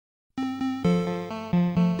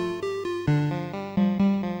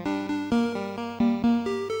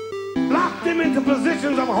into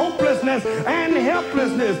positions of hopelessness and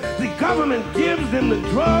helplessness. The government gives them the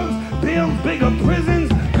drugs, builds bigger prisons,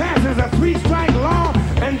 passes a 3-strike law,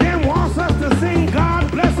 and then wants us to sing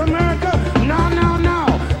God Bless America. No, no, no.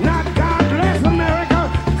 Not God Bless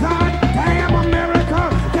America. God damn America.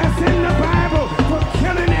 That's in the Bible for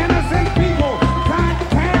killing innocent people. God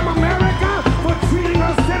damn America for treating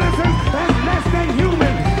us citizens as less than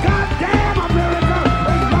human. God damn America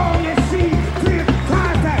as long as she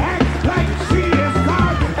tries to act like she is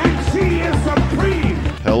God and she is supreme.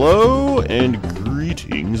 Hello and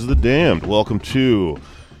greetings, the damned. Welcome to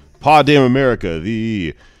Pod Damn America,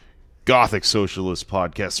 the Gothic Socialist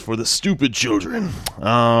podcast for the stupid children.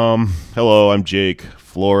 Hello, I'm Jake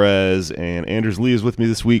Flores, and Anders Lee is with me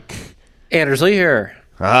this week. Anders Lee here.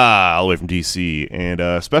 All the way from DC,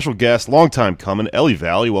 and special guest, long time coming, Ellie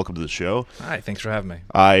Valley. Welcome to the show. Hi, thanks for having me.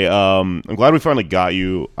 I'm glad we finally got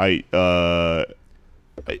you.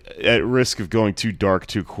 At risk of going too dark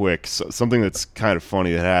too quick, something that's kind of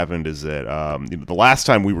funny that happened is that the last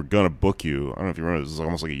time we were gonna book you, I don't know if you remember, this was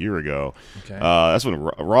almost like a year ago. Okay. That's when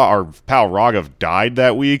our pal Raghav died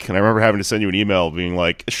that week, and I remember having to send you an email being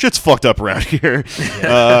like, "Shit's fucked up around here."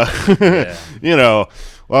 Yeah. You know.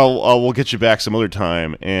 Well, we'll get you back some other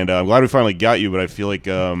time, and I'm glad we finally got you. But I feel like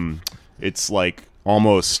it's like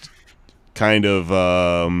almost kind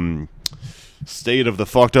of state of the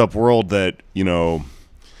fucked up world that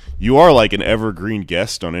you are like an evergreen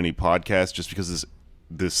guest on any podcast, just because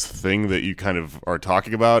this thing that you kind of are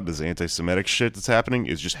talking about, this anti-Semitic shit that's happening,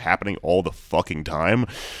 is just happening all the fucking time.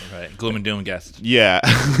 Right, gloom and doom guest. Yeah.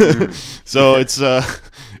 So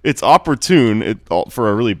it's opportune for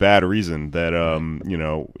a really bad reason that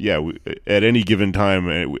at any given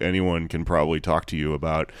time anyone can probably talk to you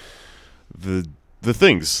about the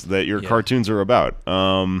things that your cartoons are about.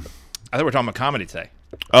 I thought we were talking about comedy today.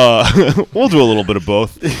 We'll do a little bit of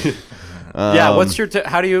both. What's your?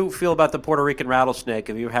 How do you feel about the Puerto Rican rattlesnake?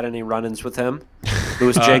 Have you had any run-ins with him?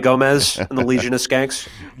 Louis J. Gomez and the Legion of Skanks?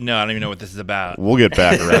 No, I don't even know what this is about. We'll get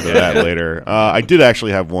back around to that later. I did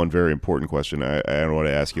actually have one very important question I want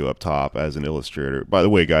to ask you up top as an illustrator. By the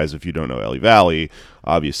way, guys, if you don't know Ellie Valley,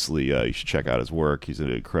 obviously you should check out his work. He's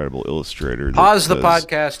an incredible illustrator. Pause the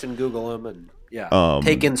podcast and Google him and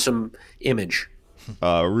take in some image.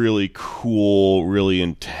 Really cool, really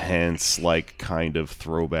intense, like kind of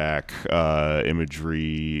throwback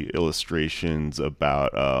imagery, illustrations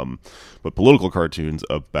about, but political cartoons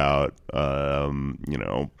about,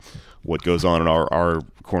 what goes on in our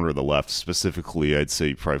corner of the left. Specifically, I'd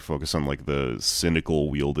say probably focus on like the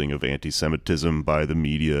cynical wielding of anti-Semitism by the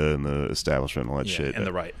media and the establishment and all that shit. And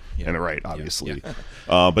the right. Yeah. And the right, obviously. Yeah.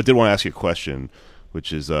 But did want to ask you a question,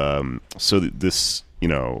 which is,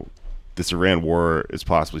 this Iran war is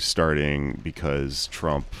possibly starting because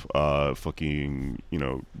Trump drone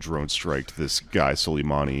striked this guy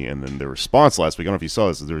Soleimani, and then the response last week, I don't know if you saw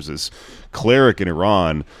this, there was this cleric in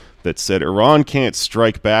Iran that said Iran can't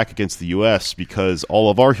strike back against the U.S. because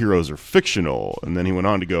all of our heroes are fictional. And then he went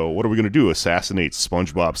on to go, what are we going to do, assassinate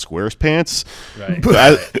SpongeBob SquarePants?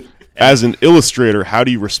 Right. As an illustrator, how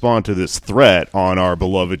do you respond to this threat on our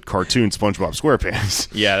beloved cartoon SpongeBob SquarePants?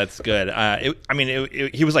 Yeah, that's good.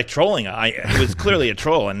 He was like trolling. He was clearly a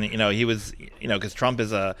troll, and he was because Trump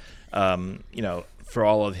is a for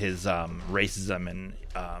all of his racism and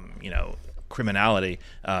criminality,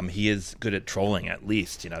 he is good at trolling. At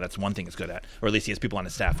least that's one thing he's good at, or at least he has people on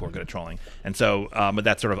his staff who are good at trolling. And so, but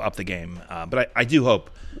that's sort of up the game. But I do hope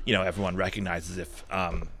everyone recognizes if.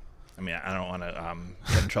 I don't want to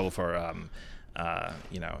get in trouble for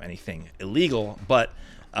anything illegal, but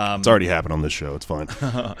it's already happened on this show. It's fine.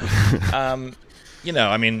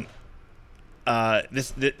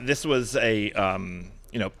 This was a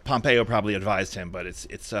Pompeo probably advised him, but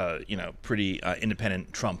it's pretty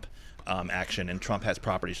independent Trump action, and Trump has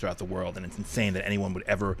properties throughout the world, and it's insane that anyone would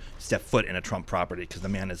ever step foot in a Trump property, because the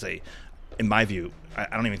man is in my view, I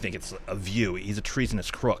don't even think it's a view. He's a treasonous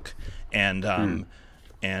crook, and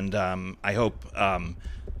I hope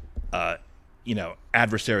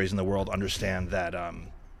adversaries in the world understand that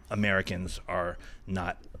Americans are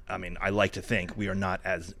not. I like to think we are not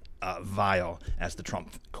as vile as the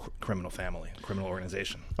Trump criminal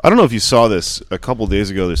organization. I don't know if you saw this a couple days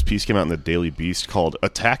ago. This piece came out in the Daily Beast called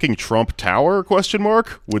 "Attacking Trump Tower?" ?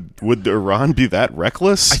 Would Iran be that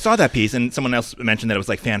reckless? I saw that piece, and someone else mentioned that it was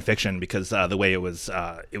like fan fiction because the way it was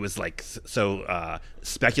like so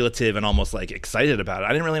speculative and almost like excited about it. I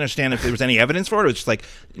didn't really understand if there was any evidence for it. It was just like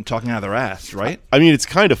talking out of their ass, right? I mean, it's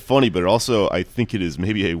kind of funny, but also I think it is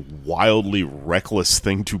maybe a wildly reckless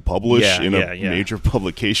thing to publish in a major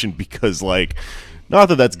publication, because like Not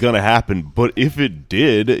that that's gonna happen, but if it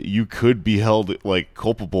did, you could be held like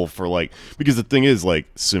culpable for like, because the thing is, like,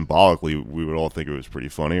 symbolically we would all think it was pretty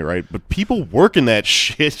funny, right? But people working that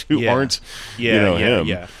shit who aren't him.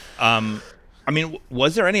 Yeah. I mean,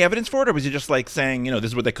 was there any evidence for it, or was he just like saying, this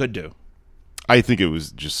is what they could do? I think it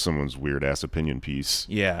was just someone's weird ass opinion piece.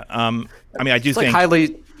 Yeah. I mean, I do think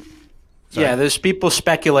highly. Sorry. Yeah, there's people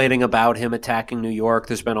speculating about him attacking New York.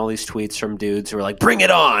 There's been all these tweets from dudes who are like, "Bring it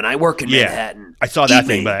on! I work in Manhattan." I saw that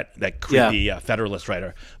thing, but that creepy Federalist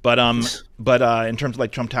writer. But in terms of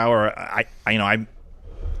like Trump Tower, I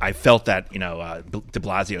felt that De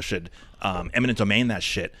Blasio should eminent domain that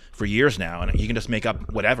shit for years now, and you can just make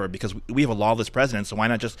up whatever because we have a lawless president. So why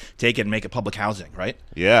not just take it and make it public housing, right?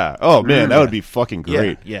 Yeah. Oh man, that would be fucking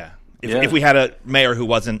great. Yeah. If we had a mayor who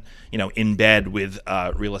wasn't, in bed with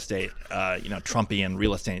real estate, Trumpian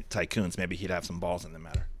real estate tycoons, maybe he'd have some balls in the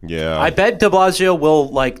matter. Yeah. I bet de Blasio will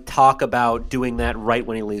talk about doing that right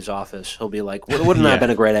when he leaves office. He'll be like, wouldn't that have been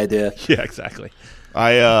a great idea? Yeah, exactly.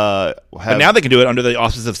 But now they can do it under the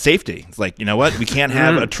auspices of safety. It's like, you know what? We can't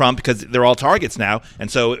have a Trump because they're all targets now. And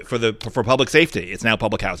so for public safety, it's now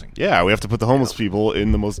public housing. Yeah, we have to put the homeless people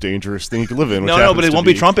in the most dangerous thing you can live in. No, but it won't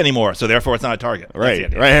be Trump anymore. So therefore, it's not a target.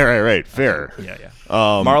 Right. Fair. Yeah.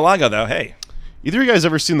 Mar-a-Lago, though, hey. Either of you guys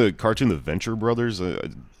ever seen the cartoon The Venture Brothers? I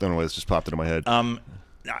don't know why this just popped into my head.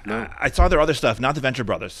 I saw their other stuff, not the Venture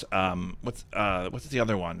Brothers. What's the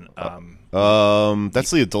other one?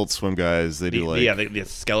 That's the Adult Swim guys. They do the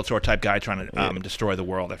Skeletor type guy trying to destroy the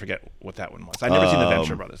world. I forget what that one was. I've never seen the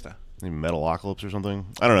Venture Brothers though. Metalocalypse or something.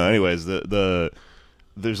 I don't know. Anyways,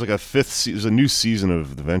 there's like there's a new season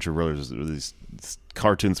of the Venture Brothers. These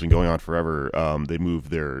cartoons been going on forever. They moved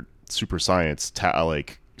their super science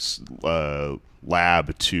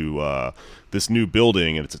lab to this new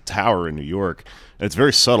building, and it's a tower in New York. And it's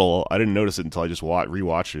very subtle. I didn't notice it until I just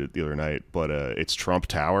rewatched it the other night. But it's Trump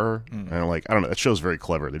Tower, and I don't know. That show's very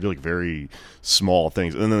clever. They do like very small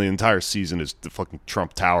things, and then the entire season is the fucking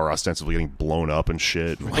Trump Tower ostensibly getting blown up and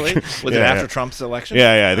shit. Really? Was it after Trump's election?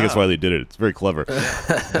 Yeah. I think that's why they did it. It's very clever.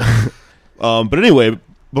 But anyway,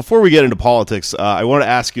 before we get into politics, I want to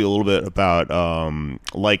ask you a little bit about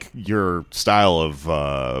your style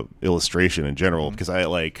of illustration in general, because I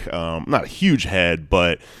I'm not a huge head,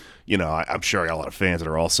 but I'm sure I got a lot of fans that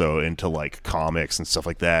are also into like comics and stuff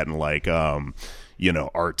like that, and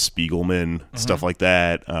Art Spiegelman, stuff like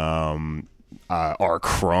that. R.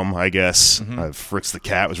 Crumb, I guess. Fritz the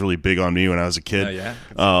Cat was really big on me when I was a kid.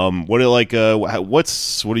 What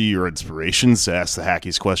are your inspirations, to ask the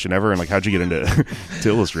hackiest question ever, and how'd you get into to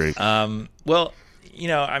illustrate? Well,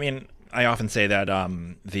 I mean, I often say that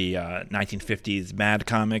the 1950s Mad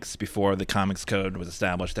comics, before the Comics Code was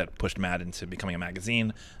established that pushed Mad into becoming a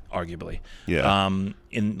magazine, arguably. Yeah.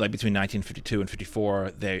 In between 1952 and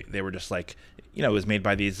 54, they were just it was made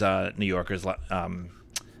by these New Yorkers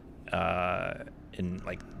in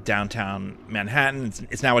downtown Manhattan.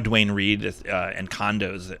 It's now a Duane Reade and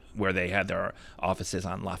condos where they had their offices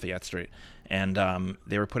on Lafayette Street, and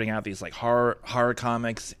they were putting out these horror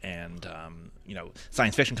comics and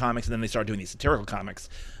science fiction comics, and then they started doing these satirical comics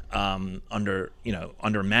under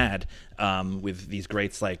Mad with these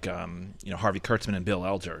greats like Harvey Kurtzman and Bill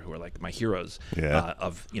Elder, who are my heroes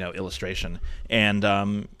of illustration. And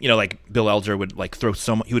Bill Elder would throw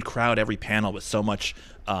he would crowd every panel with so much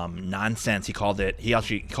nonsense. He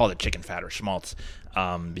actually called it chicken fat or schmaltz,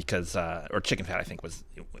 because or chicken fat, I think, was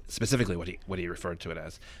specifically what he referred to it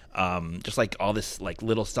as. Just all this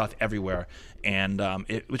little stuff everywhere, and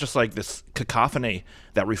it was just this cacophony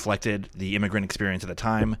that reflected the immigrant experience at the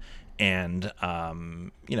time, and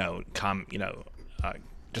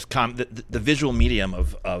the visual medium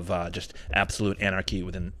of just absolute anarchy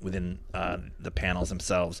within the panels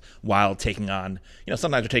themselves, while taking on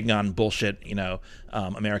sometimes they're taking on bullshit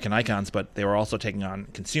American icons, but they were also taking on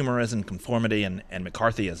consumerism, conformity, and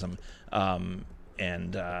McCarthyism,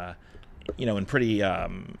 in pretty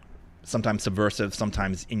sometimes subversive,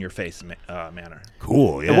 sometimes in your face manner.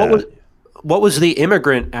 Cool. Yeah. And what was the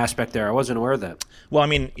immigrant aspect there? I wasn't aware of that. Well, I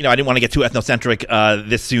mean, I didn't want to get too ethnocentric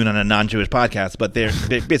this soon on a non-Jewish podcast, but they're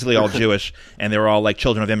basically all Jewish, and they were all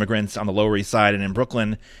children of immigrants on the Lower East Side and in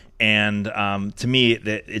Brooklyn. And to me,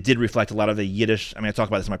 it did reflect a lot of the Yiddish. I mean, I talked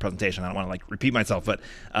about this in my presentation. I don't want to repeat myself, but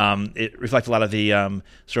it reflected a lot of the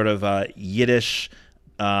sort of Yiddish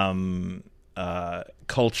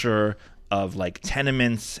culture of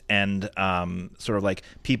tenements and sort of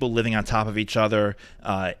people living on top of each other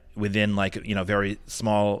within like very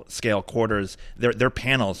small scale quarters, their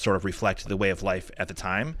panels sort of reflect the way of life at the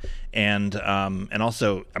time, and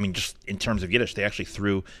also, I mean, just in terms of Yiddish, they actually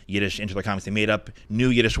threw Yiddish into their comics. They made up new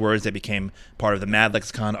Yiddish words that became part of the Mad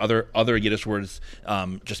lexicon. Other Yiddish words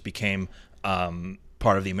just became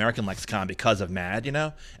part of the American lexicon because of Mad,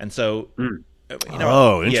 and so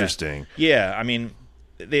interesting. Yeah, I mean.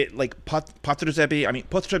 They like potrzeby. I mean,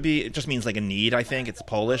 potrzeby, it just means like a need. I think it's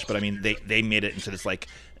Polish, but I mean they made it into this like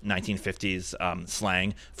 1950s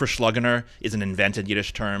slang. Verschlagener is an invented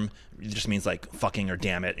Yiddish term. It just means like fucking or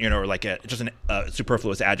damn it, or like just a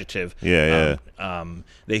superfluous adjective. Yeah.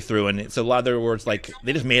 They threw in. So a lot of their words, like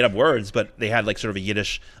they just made up words, but they had like sort of a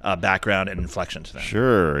Yiddish background and inflection to them.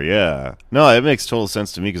 Sure. Yeah. No, it makes total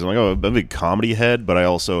sense to me because I'm a big comedy head, but I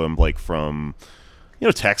also am like from.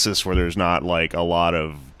 Texas, where there's not like a lot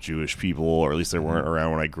of Jewish people, or at least there weren't around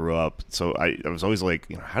when I grew up. So I was always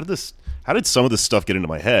like, how did some of this stuff get into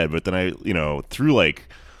my head? But then I, through like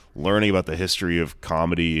learning about the history of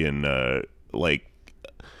comedy and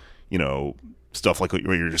stuff like what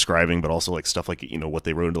you're describing, but also like stuff like what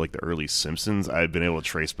they wrote into like the early Simpsons, I've been able to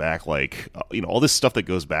trace back like all this stuff that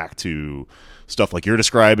goes back to stuff like you're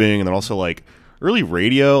describing, and then also like early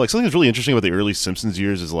radio. Like something that's really interesting about the early Simpsons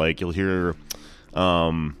years is like you'll hear.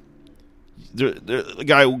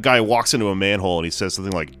 The guy walks into a manhole and he says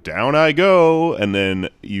something like "Down I go," and then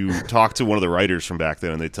you talk to one of the writers from back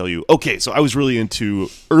then and they tell you, "Okay, so I was really into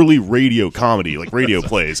early radio comedy, like radio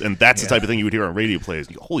plays, and that's the type of thing you would hear on radio plays."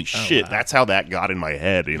 And you go, "Holy shit, wow. That's how that got in my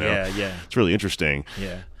head." Yeah. It's really interesting.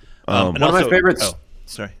 Yeah. One of my favorites. Oh,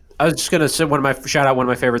 sorry. I was just gonna say shout out one of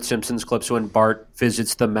my favorite Simpsons clips when Bart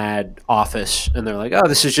visits the Mad office and they're like, "Oh,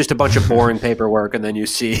 this is just a bunch of boring paperwork," and then you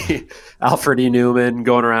see Alfred E. Newman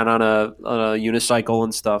going around on a unicycle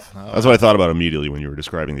and stuff. That's what I thought about immediately when you were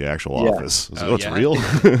describing the actual office. It's real.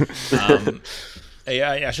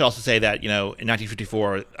 I should also say that in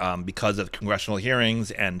 1954, because of congressional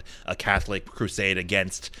hearings and a Catholic crusade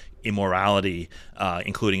against immorality,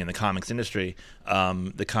 including in the comics industry,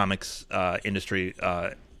 the comics industry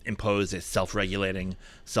imposed a self-regulating,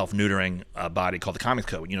 self-neutering body called the Comics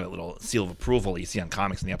Code. The little seal of approval you see on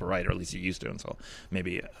comics in the upper right, or at least you used to until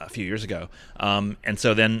maybe a few years ago. And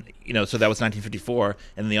so then, so that was 1954,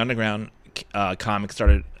 and the underground comics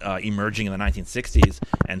started emerging in the 1960s,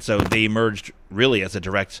 and so they emerged really as a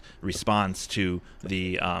direct response to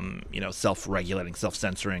the self-regulating,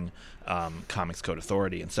 self-censoring Comics Code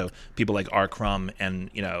Authority. And so people like R. Crumb and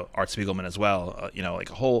Art Spiegelman as well, like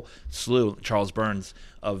a whole slew, Charles Burns,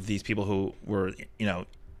 of these people who were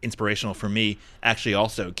inspirational for me, actually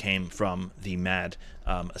also came from the Mad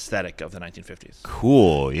aesthetic of the 1950s.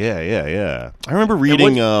 Cool. Yeah. I remember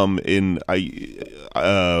reading in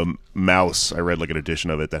Mouse, I read like an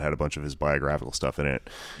edition of it that had a bunch of his biographical stuff in it,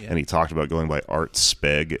 and he talked about going by Art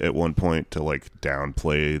Speg at one point to like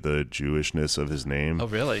downplay the Jewishness of his name. Oh,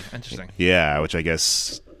 really? Interesting. Yeah, which I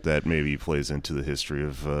guess that maybe plays into the history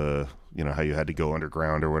of how you had to go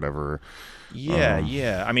underground or whatever.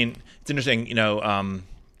 Yeah. I mean, it's interesting. This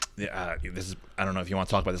is, I don't know if you want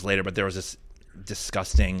to talk about this later, but there was this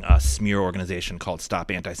disgusting smear organization called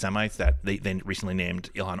Stop Anti-Semites that they recently named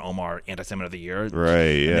Ilhan Omar Anti-Semite of the Year.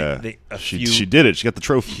 Right, yeah. She did it. She got the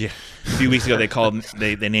trophy. Yeah. A few weeks ago,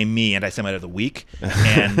 they named me Anti-Semite of the Week,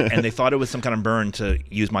 and they thought it was some kind of burn to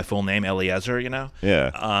use my full name, Eliezer,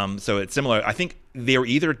 Yeah. So it's similar. I think they were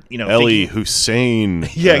either, Ellie Hussein.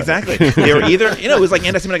 Yeah, exactly. They were either, it was like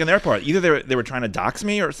anti-Semitic on their part. Either they were trying to dox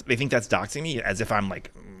me, or they think that's doxing me, as if I'm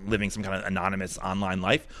like living some kind of anonymous online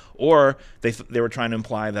life, or they were trying to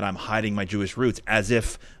imply that I'm hiding my Jewish roots, as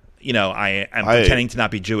if I am pretending to not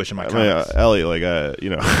be Jewish in my comics. Ellie,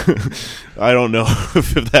 I don't know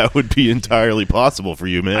if that would be entirely possible for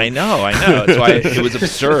you, man. I know. That's why it was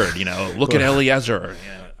absurd. Look at Eliezer.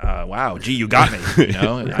 Wow, gee, you got me.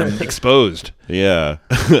 I'm exposed. Yeah.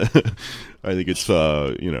 I think it's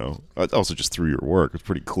also just through your work, it's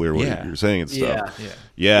pretty clear what you're saying and stuff.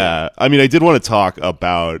 Yeah. I mean, I did want to talk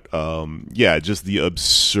about just the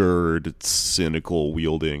absurd, cynical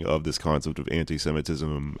wielding of this concept of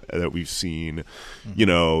anti-Semitism that we've seen,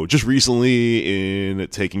 just recently in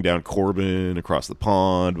taking down Corbyn across the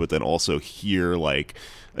pond, but then also here, like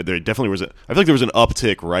there definitely was I feel like there was an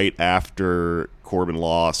uptick right after Corbyn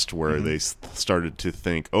lost, where they started to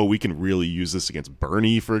think, oh, we can really use this against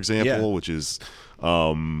Bernie, for example, which is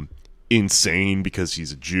insane because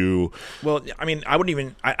he's a Jew. Well, I mean, I don't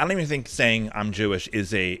even think saying I'm Jewish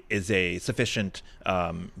is a sufficient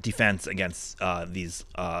defense against these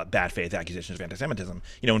bad faith accusations of anti-Semitism.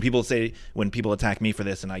 When people attack me for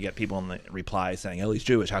this, and I get people in the reply saying, "Oh, he's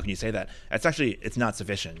Jewish. How can you say that?" It's not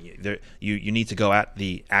sufficient. You need to go at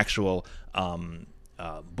the actual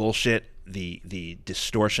bullshit, the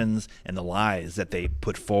distortions and the lies that they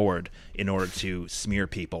put forward in order to smear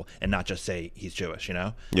people and not just say he's Jewish, you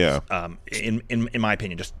know? Yeah. In my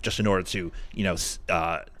opinion, just in order to,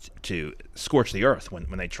 to scorch the earth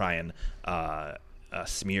when they try and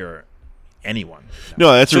smear anyone.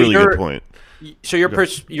 No, that's a really good point. So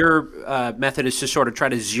your method is to sort of try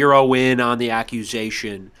to zero in on the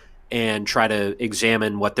accusation and try to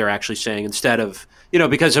examine what they're actually saying instead of,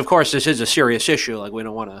 because of course this is a serious issue. Like we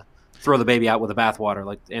don't want to throw the baby out with the bathwater.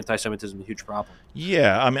 Like anti-Semitism is a huge problem.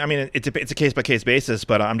 Yeah, I mean, it's a case by case basis,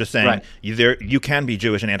 but I'm just saying Right. you can be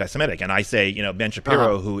Jewish and anti-Semitic, and I say Ben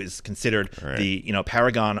Shapiro, who is considered the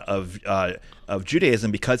paragon of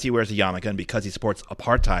Judaism because he wears a yarmulke and because he supports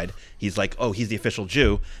apartheid. He's like, oh, he's the official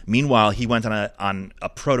Jew. Meanwhile, he went on a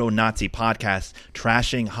proto-Nazi podcast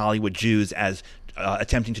trashing Hollywood Jews as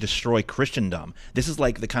attempting to destroy Christendom. This is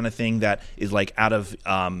like the kind of thing that is like out of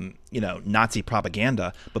Nazi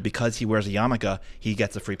propaganda, but because he wears a yarmulke, he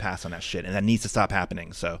gets a free pass on that shit, and that needs to stop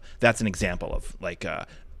happening. So that's an example of like a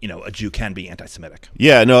Jew can be anti-Semitic.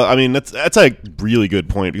 Yeah, no, I mean that's a really good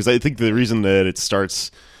point, because I think the reason that it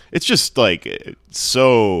starts, it's just like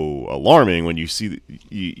so alarming when you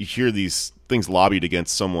hear these things lobbied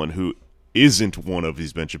against someone who isn't one of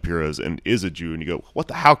these Ben Shapiros and is a Jew, and you go,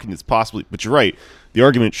 how can this possibly? But you're right. The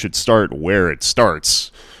argument should start where it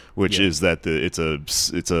starts, which is that it's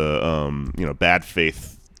a bad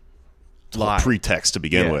faith Lie. pretext to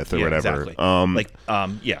begin with, or whatever.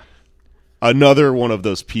 Exactly. Another one of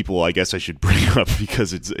those people, I guess I should bring up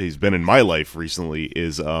because he's been in my life recently,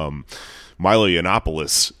 is Milo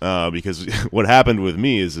Yiannopoulos. Because what happened with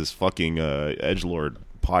me is this fucking edgelord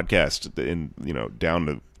podcast down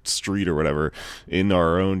the street or whatever in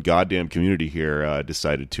our own goddamn community here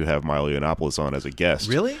decided to have Milo Yiannopoulos on as a guest.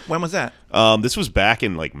 Really? When was that? This was back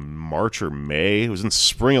in like March or May. It was in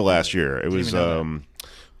spring of last year. It was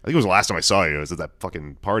I think it was the last time I saw you. It was at that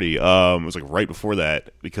fucking party. It was like right before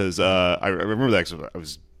that, because I remember that 'cause I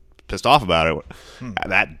was pissed off about it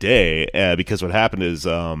that day, because what happened is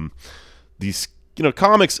these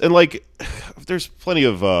comics, and like there's plenty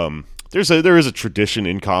of there is a tradition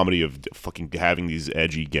in comedy of fucking having these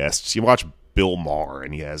edgy guests. You watch Bill Maher,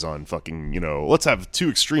 and he has on fucking let's have two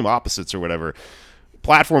extreme opposites or whatever.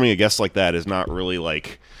 Platforming a guest like that is not really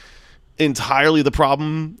like entirely the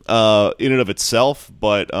problem in and of itself,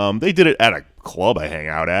 but they did it at a club I hang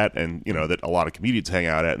out at, and that a lot of comedians hang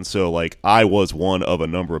out at, and so like I was one of a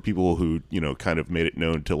number of people who kind of made it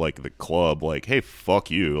known to like the club, like, hey,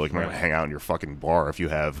 fuck you, like I'm not gonna hang out in your fucking bar if you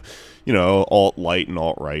have alt-light and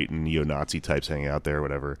alt-right and neo-Nazi types hanging out there or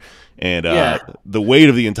whatever. And the weight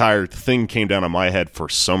of the entire thing came down on my head for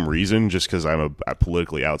some reason, just because I'm a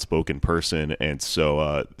politically outspoken person, and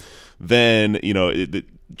so then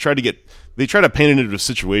they try to paint it into a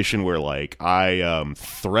situation where like I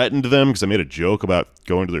threatened them because I made a joke about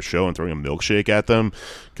going to their show and throwing a milkshake at them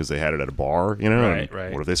because they had it at a bar, Right.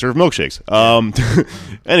 What if they serve milkshakes?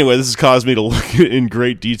 Anyway, this has caused me to look in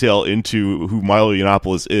great detail into who Milo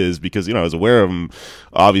Yiannopoulos is, because I was aware of him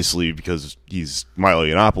obviously because he's Milo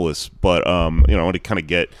Yiannopoulos, but I want to kind of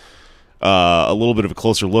get a little bit of a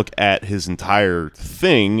closer look at his entire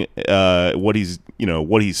thing, what he's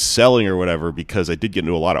selling or whatever, because I did get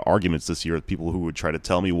into a lot of arguments this year with people who would try to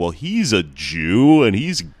tell me, well, he's a Jew and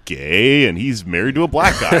he's gay and he's married to a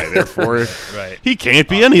black guy, therefore he can't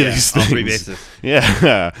be any of these things. On three bases.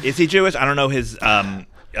 Yeah. Is he Jewish? I don't know his. I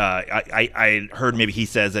heard maybe he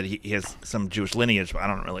says that he has some Jewish lineage, but I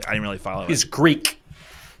didn't really follow. He's Greek.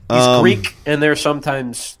 He's Greek, and they're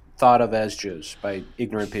sometimes thought of as Jews by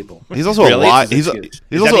ignorant people. He's also a lot. He's is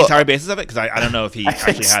also that the entire basis of it? Because I don't know if he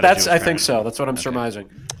actually had a Jewish I think parent. so. That's what I'm surmising.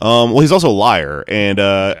 well, he's also a liar, and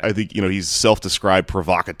I think he's self-described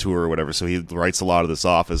provocateur or whatever. So he writes a lot of this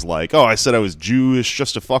off as like, "Oh, I said I was Jewish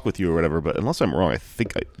just to fuck with you" or whatever. But unless I'm wrong,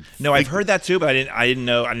 I've heard that too, but I didn't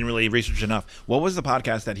know. I didn't really research enough. What was the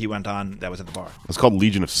podcast that he went on that was at the bar? It's called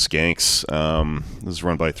Legion of Skanks. This is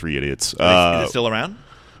run by three idiots. Is it still around?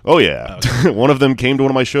 Oh yeah, okay. One of them came to one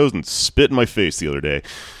of my shows and spit in my face the other day.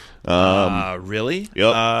 Really?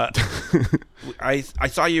 Yep. I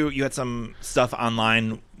saw you had some stuff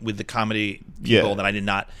online with the comedy people that I did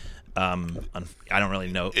not. I don't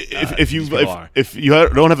really know. If you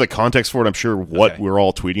don't have the context for it, I'm sure what we're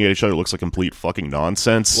all tweeting at each other looks like complete fucking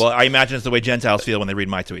nonsense. Well, I imagine it's the way Gentiles feel when they read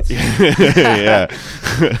my tweets. Yeah.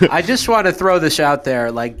 I just want to throw this out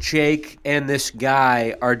there. Like, Jake and this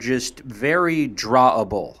guy are just very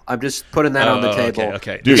drawable. I'm just putting that on the table.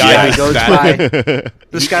 Okay. Dude,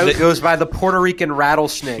 This guy goes by the Puerto Rican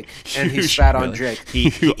rattlesnake, and he spat on Jake.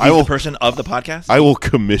 He's the person of the podcast? I will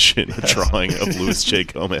commission a drawing of Louis J.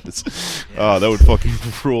 Gomez. Oh, that would fucking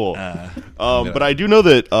rule. But I do know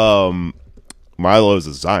that Milo is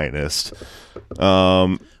a Zionist.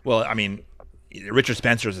 Well, I mean, Richard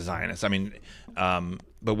Spencer is a Zionist. I mean,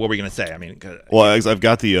 but what were we going to say? I mean, well, I've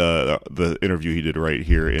got the interview he did right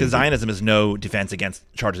here. Because Zionism is no defense against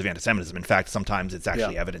charges of anti-Semitism. In fact, sometimes it's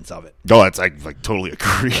actually evidence of it. Oh, that's I totally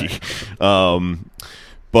agree.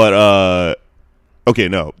 Okay,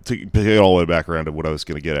 no. To get all the way back around to what I was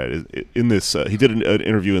going to get at, in this, he did an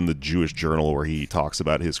interview in the Jewish Journal where he talks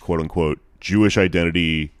about his quote-unquote Jewish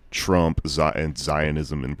identity, Trump, and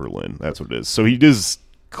Zionism in Berlin. That's what it is. So he is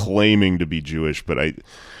claiming to be Jewish, but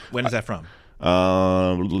When is that from?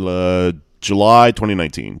 July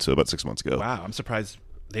 2019, so about 6 months ago. Wow, I'm surprised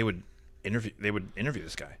they would interview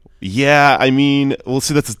this guy. Yeah, I mean, well,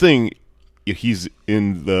 see, that's the thing. He's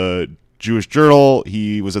in the Jewish Journal.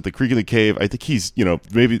 He was at the Creek in the Cave. I think he's,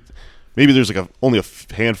 maybe there's like only a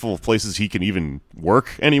handful of places he can even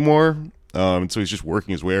work anymore. And so he's just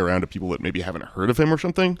working his way around to people that maybe haven't heard of him or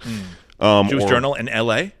something. Jewish Journal in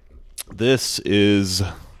L.A.? This is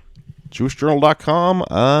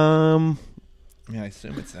JewishJournal.com. Yeah, I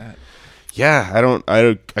assume it's that. Yeah,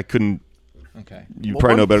 I couldn't. Okay. You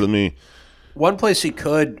probably know better than me. One place he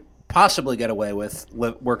could possibly get away with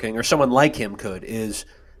working, or someone like him could, is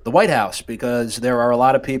the White House, because there are a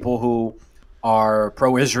lot of people who are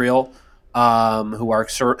pro-Israel, who are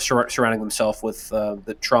surrounding themselves with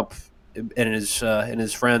the Trump and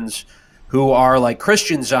his friends, who are like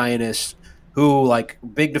Christian Zionists, who like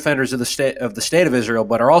big defenders of the state of Israel,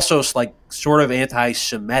 but are also like sort of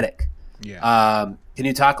anti-Semitic. Yeah. Can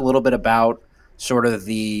you talk a little bit about sort of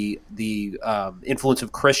the influence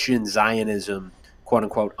of Christian Zionism, quote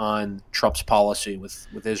unquote, on Trump's policy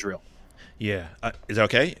with Israel? Yeah. Is that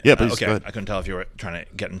okay? Yeah, please. Okay. Go ahead. I couldn't tell if you were trying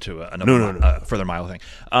to get into another further Milo thing.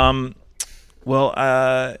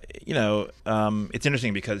 It's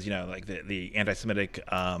interesting because, like the anti-Semitic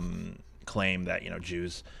claim that,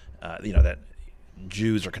 Jews, that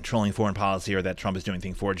Jews are controlling foreign policy or that Trump is doing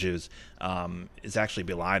things for Jews is actually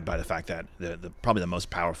belied by the fact that probably the most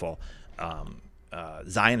powerful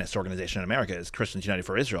Zionist organization in America is Christians United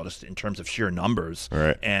for Israel, just in terms of sheer numbers,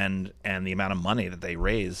 right, and the amount of money that they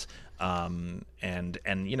raise.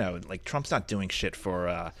 Like Trump's not doing shit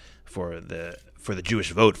for the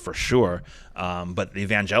Jewish vote for sure, but the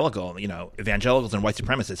evangelicals and white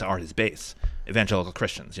supremacists are his base. Evangelical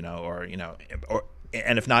Christians,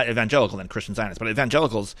 and if not evangelical, then Christian Zionists. But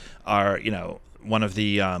evangelicals are, one of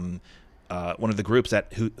the groups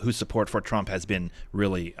whose support for Trump has been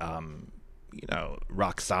really,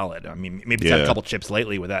 rock solid. I mean, maybe it's had a couple chips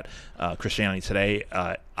lately with that Christianity Today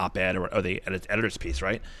op-ed or the editor's piece,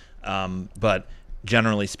 right? But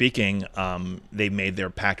generally speaking, they made their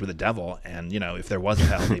pact with the devil, and if there was a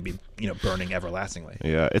hell, they'd be burning everlastingly.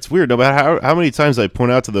 Yeah, it's weird. No matter how many times I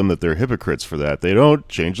point out to them that they're hypocrites for that, they don't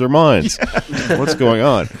change their minds. What's going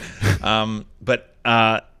on?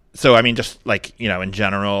 So I mean, just like in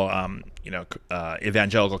general,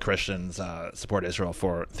 evangelical Christians support Israel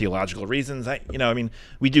for theological reasons. We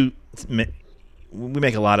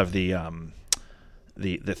make a lot of the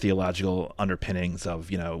theological underpinnings of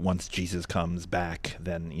once Jesus comes back,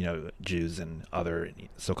 then Jews and other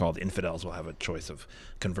so-called infidels will have a choice of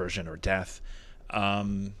conversion or death.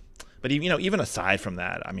 But even aside from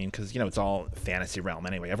that, I mean, because it's all fantasy realm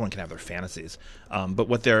anyway. Everyone can have their fantasies. But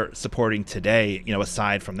what they're supporting today,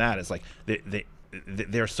 aside from that, is like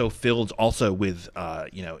they're so filled also with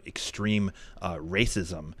extreme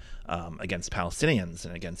racism against Palestinians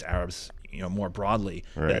and against Arabs, more broadly,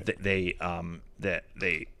 right, that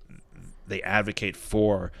they advocate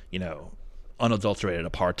for unadulterated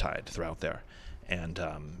apartheid throughout there, and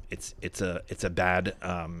it's a bad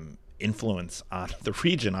influence on the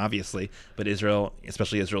region, obviously. But Israel,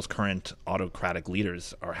 especially Israel's current autocratic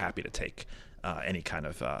leaders, are happy to take any kind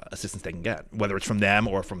of assistance they can get, whether it's from them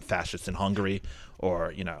or from fascists in Hungary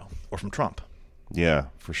or from Trump. Yeah,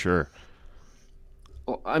 for sure.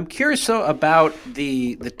 Well, I'm curious though about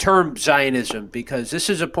the term Zionism, because this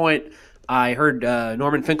is a point I heard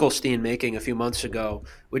Norman Finkelstein making a few months ago,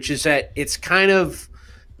 which is that it's kind of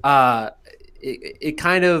it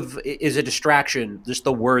kind of is a distraction, just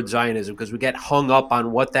the word Zionism, because we get hung up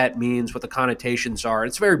on what that means, what the connotations are.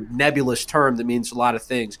 It's a very nebulous term that means a lot of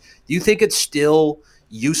things. Do you think it's still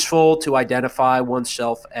useful to identify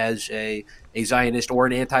oneself as a Zionist or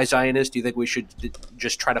an anti-Zionist? Do you think we should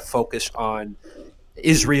just try to focus on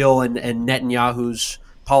Israel and Netanyahu's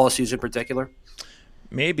policies in particular?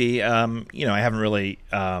 Maybe. I haven't really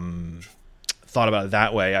thought about it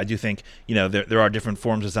that way. I do think there are different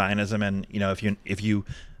forms of Zionism, and if you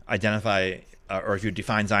identify or if you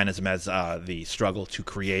define Zionism as the struggle to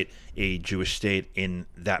create a Jewish state in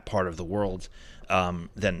that part of the world,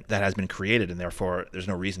 then that has been created, and therefore there's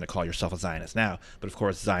no reason to call yourself a Zionist now. But of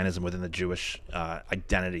course, Zionism within the Jewish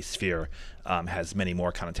identity sphere has many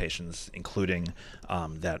more connotations, including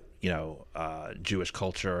that Jewish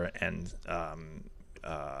culture and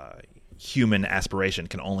human aspiration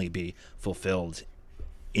can only be fulfilled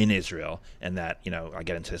in Israel, and that I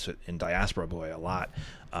get into this in Diaspora Boy a lot,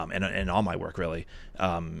 and in all my work really.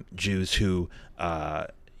 Jews who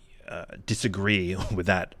disagree with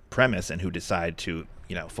that premise and who decide to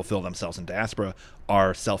fulfill themselves in diaspora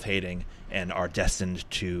are self-hating and are destined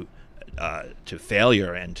to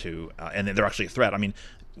failure and they're actually a threat. I mean,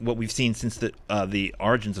 what we've seen since the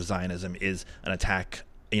origins of Zionism is an attack,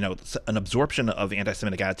 an absorption of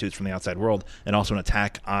anti-Semitic attitudes from the outside world, and also an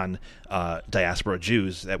attack on diaspora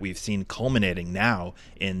Jews that we've seen culminating now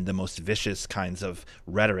in the most vicious kinds of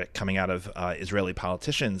rhetoric coming out of Israeli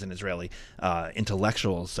politicians and Israeli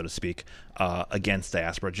intellectuals, so to speak, against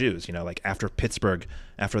diaspora Jews. Like after Pittsburgh,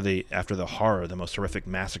 after the horror, the most horrific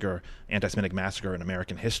massacre, anti-Semitic massacre in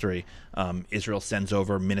American history, Israel sends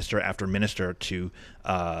over minister after minister to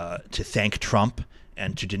thank Trump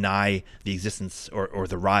and to deny the existence or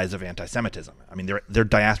the rise of anti-Semitism. I mean, their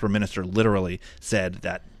diaspora minister literally said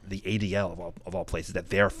that the ADL of all places, that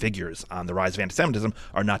their figures on the rise of anti-Semitism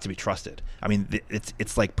are not to be trusted. I mean,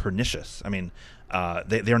 it's like pernicious. I mean,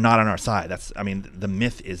 they're not on our side. The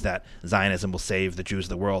myth is that Zionism will save the Jews of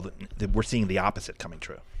the world. We're seeing the opposite coming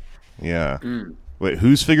true. Yeah. Wait,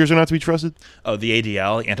 whose figures are not to be trusted? Oh, the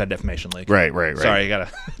ADL, Anti-Defamation League. Right. Sorry, I gotta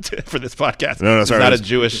for this podcast. No, sorry. It's not a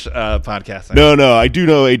Jewish podcast. No, I do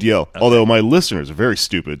know ADL. Okay. Although my listeners are very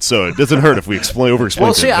stupid, so it doesn't hurt if we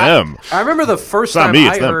over-explain to them. I remember the first time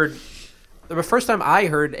The first time I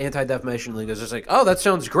heard Anti-Defamation League, I was just like, "Oh, that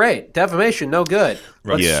sounds great. Defamation, no good.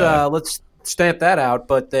 Let's stamp that out."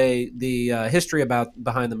 But the history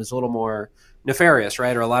behind them is a little more nefarious,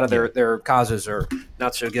 right? Or a lot of their causes are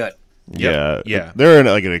not so good. Yeah. They're in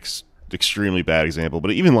like an extremely bad example,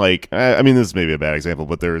 but even like, I mean, this is maybe a bad example,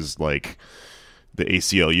 but there's like the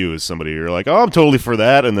ACLU is somebody you're like, oh, I'm totally for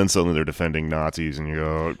that, and then suddenly they're defending Nazis, and you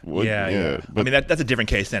go, what? Yeah. But, I mean, that's a different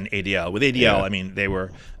case than ADL. With ADL, I mean, they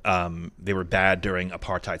were bad during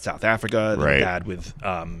apartheid South Africa. They were bad with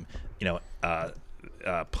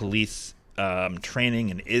police training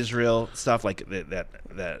in Israel, stuff like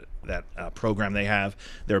that program they have.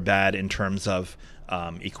 They're bad in terms of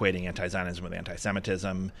equating anti-Zionism with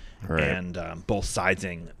anti-Semitism, and both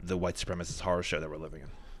siding the white supremacist horror show that we're living in.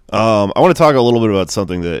 I want to talk a little bit about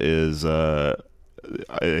something that is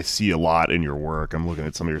I see a lot in your work. I'm looking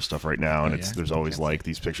at some of your stuff right now, and there's always like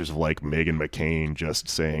these pictures of like Meghan McCain just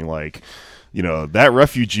saying like, that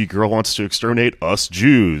refugee girl wants to exterminate us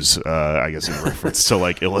Jews, I guess in reference to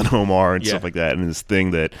like Ilhan Omar and stuff like that, and this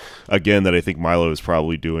thing that again that I think Milo is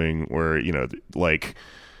probably doing where like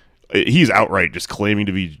he's outright just claiming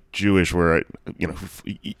to be Jewish, where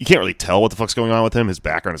you can't really tell what the fuck's going on with him. His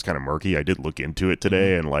background is kind of murky. I did look into it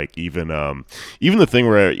today, and like even the thing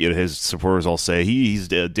where his supporters all say he's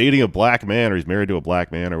dating a black man or he's married to a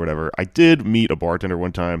black man or whatever. I did meet a bartender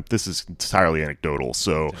one time. This is entirely anecdotal,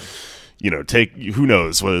 so who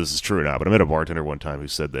knows whether this is true or not. But I met a bartender one time who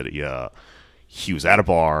said that he was at a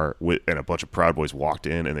bar and a bunch of Proud Boys walked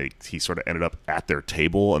in, and he sort of ended up at their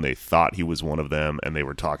table, and they thought he was one of them, and they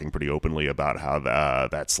were talking pretty openly about how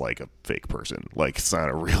that's like a fake person, like it's not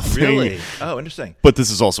a real thing. Really? Oh, interesting. But this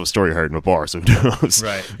is also a story I heard in a bar, so who knows?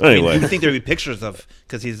 Right. Anyway, I mean, you think there'd be pictures of,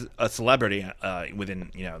 because he's a celebrity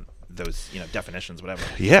within those definitions, whatever.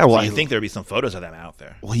 Yeah, well, so you think there'd be some photos of them out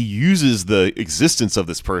there. Well, he uses the existence of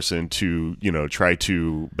this person to try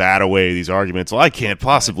to bat away these arguments. Well, I can't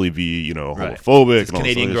possibly be homophobic and all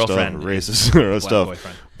Canadian this other girlfriend, stuff, racist or stuff.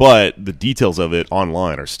 Boyfriend. But the details of it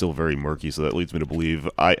online are still very murky, so that leads me to believe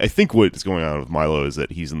I think what is going on with Milo is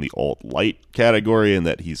that he's in the alt-light category, and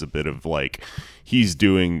that he's a bit of like he's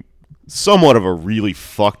doing somewhat of a really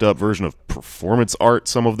fucked up version of performance art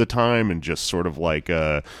some of the time, and just sort of like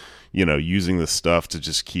using this stuff to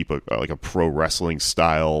just keep a pro wrestling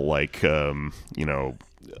style, like what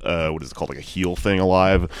is it called, like a heel thing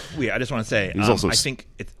alive. Yeah, I just want to say, I think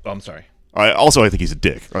it's. Oh, I'm sorry. I think he's a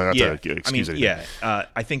dick.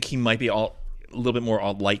 I think he might be a little bit more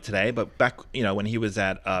alt-light today, but back when he was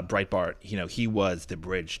at Breitbart, he was the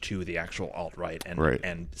bridge to the actual alt-right,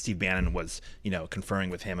 and Steve Bannon was conferring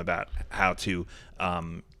with him about how to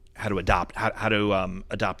adopt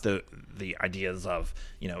the ideas of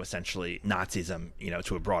essentially Nazism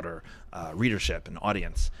to a broader readership and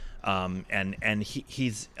audience, and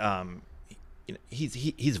he's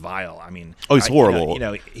vile. I mean, he's horrible.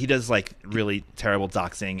 He does like really terrible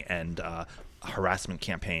doxing and harassment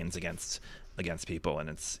campaigns against people, and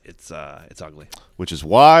it's ugly. Which is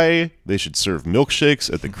why they should serve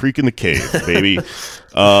milkshakes at the Creek in the Cave, baby.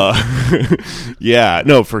 Yeah,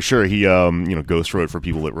 no, for sure. He ghost wrote for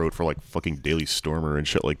people that wrote for like fucking Daily Stormer and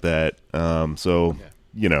shit like that. Yeah,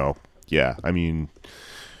 I mean,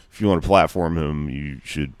 if you want to platform him, you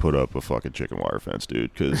should put up a fucking chicken wire fence,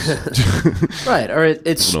 dude. Because right, or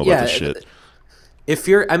it's know about this shit. If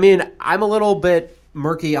you're, I mean, I'm a little bit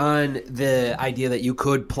murky on the idea that you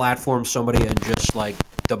could platform somebody and just like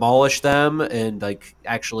demolish them and like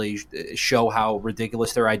actually show how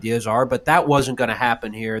ridiculous their ideas are, but that wasn't going to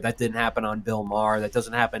happen here. That didn't happen on Bill Maher. That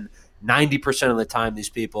doesn't happen 90% of the time these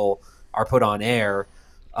people are put on air.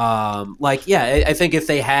 I think if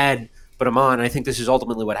they had put him on, I think this is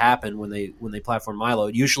ultimately what happened when they platform Milo.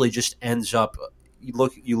 It usually just ends up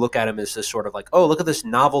you look at him as this sort of like, oh, look at this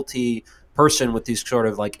novelty person with these sort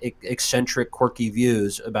of like eccentric, quirky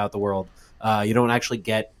views about the world. You don't actually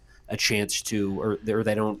get a chance to, or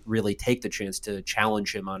they don't really take the chance to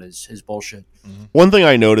challenge him on his bullshit. Mm-hmm. One thing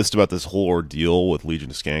I noticed about this whole ordeal with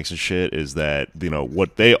Legion of Skanks and shit is that,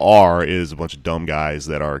 what they are is a bunch of dumb guys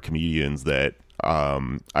that are comedians that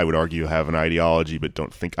I would argue have an ideology but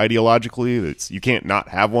don't think ideologically. You can't not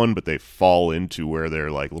have one, but they fall into where their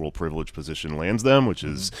like little privileged position lands them, which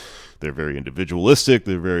is they're very individualistic.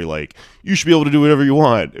 They're very like, you should be able to do whatever you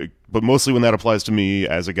want, but mostly when that applies to me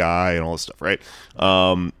as a guy and all this stuff, right?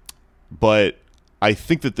 But I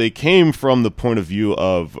think that they came from the point of view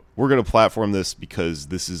of, we're going to platform this because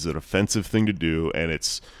this is an offensive thing to do, and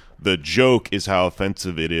the joke is how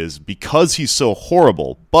offensive it is because he's so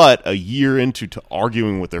horrible. But a year into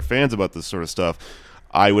arguing with their fans about this sort of stuff,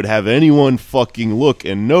 I would have anyone fucking look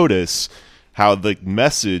and notice how the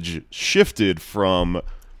message shifted from,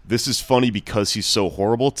 this is funny because he's so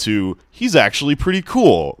horrible, to he's actually pretty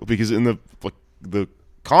cool. Because in the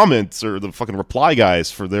comments or the fucking reply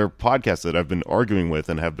guys for their podcast that I've been arguing with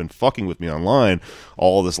and have been fucking with me online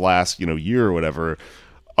all this last year or whatever,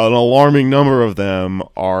 an alarming number of them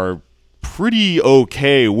are pretty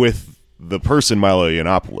okay with the person Milo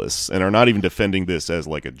Yiannopoulos and are not even defending this as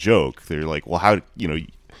like a joke. They're like, well, how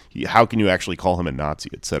can you actually call him a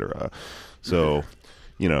Nazi, etc. So,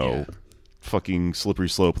 fucking slippery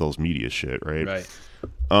slope with those media shit, right? Right.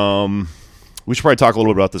 We should probably talk a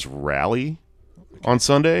little bit about this rally on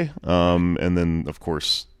Sunday, and then of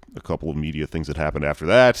course a couple of media things that happened after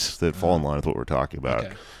that fall in line with what we're talking about.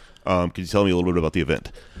 Okay. Can you tell me a little bit about the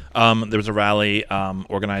event? There was a rally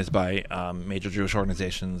organized by major Jewish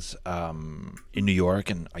organizations in New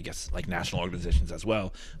York, and I guess like national organizations as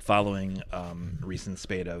well, following recent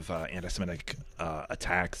spate of anti-Semitic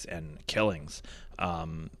attacks and killings.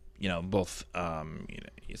 Both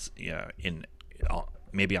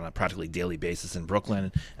maybe on a practically daily basis in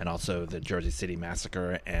Brooklyn, and also the Jersey City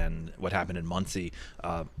massacre and what happened in Muncie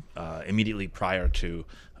immediately prior to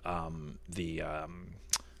the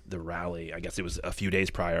rally. I guess it was a few days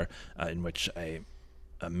prior, in which a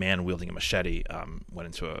man wielding a machete went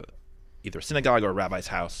into either a synagogue or a rabbi's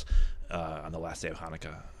house on the last day of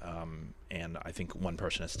Hanukkah, and I think one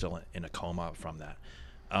person is still in a coma from that.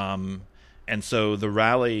 And so the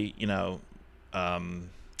rally,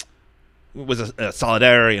 was a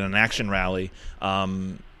solidarity and an action rally.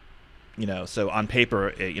 So on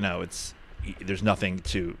paper, there's nothing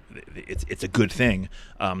to. It's a good thing.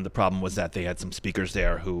 The problem was that they had some speakers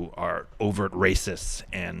there who are overt racists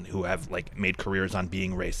and who have like made careers on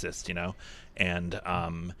being racist, and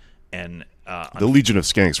the Legion of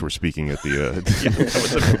Skanks were speaking at the. Yeah,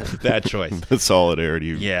 that was a bad choice. The solidarity.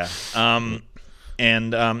 Yeah.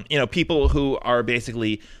 People who are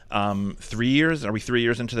basically 3 years. Are we 3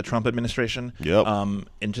 years into the Trump administration? Yep.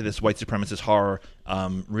 Into this white supremacist horror,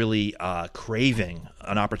 really craving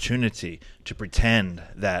an opportunity to pretend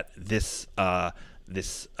that this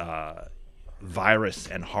virus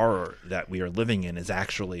and horror that we are living in is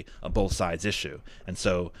actually a both sides issue. And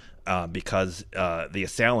so, because the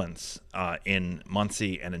assailants in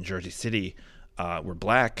Muncie and in Jersey City were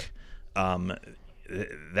black.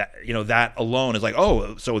 That alone is like,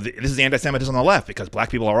 oh, so this is the anti-Semitism on the left because black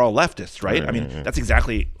people are all leftists, right? That's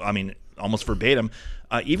exactly, almost verbatim.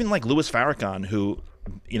 Even like Louis Farrakhan, who,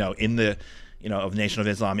 in the, of Nation of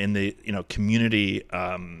Islam, in the, community,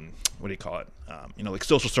 what do you call it? Like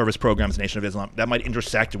social service programs, Nation of Islam, that might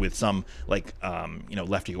intersect with some like,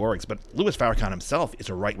 lefty orgs. But Louis Farrakhan himself is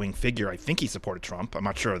a right-wing figure. I think he supported Trump. I'm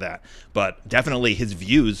not sure of that. But definitely his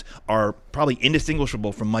views are probably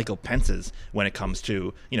indistinguishable from Michael Pence's when it comes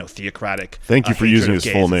to, theocratic. Thank you for using his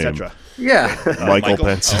full name. Yeah. Michael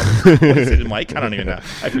Pence. What is it, Mike? I don't even know.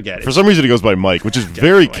 I forget it. For some reason, he goes by Mike, which is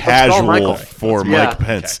very casual for Mike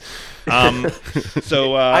Pence. Okay.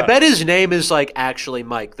 So I bet his name is like actually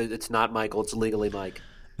Mike. It's not Michael. It's legally Mike.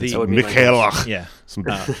 The That would be my Michaela. guess. yeah. Some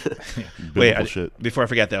Wait, shit. before I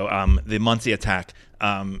forget though, the Muncie attack,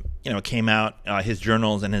 came out, his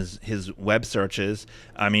journals and his web searches.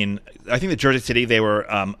 I mean, I think the Jersey City, they were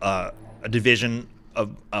a division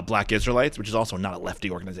of Black Israelites, which is also not a lefty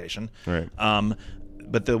organization. Right.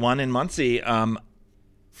 But the one in Muncie,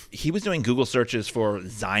 he was doing Google searches for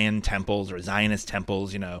Zion temples or Zionist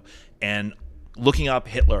temples, and looking up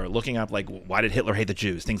Hitler, looking up like why did Hitler hate the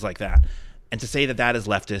Jews, things like that. And to say that that is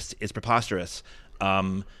leftist is preposterous.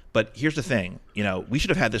 But here's the thing, we should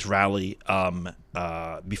have had this rally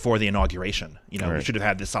before the inauguration. Right. We should have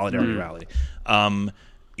had this solidarity rally.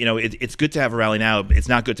 It's good to have a rally now. It's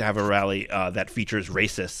not good to have a rally that features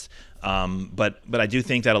racists. But I do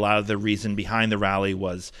think that a lot of the reason behind the rally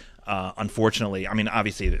was, unfortunately, I mean,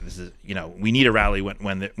 obviously, this is we need a rally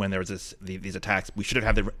when there was these attacks. We should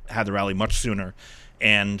have had the rally much sooner.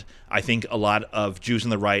 And I think a lot of Jews on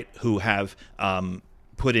the right who have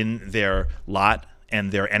put in their lot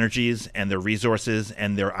and their energies and their resources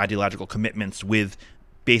and their ideological commitments with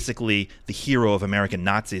basically the hero of American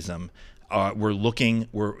Nazism,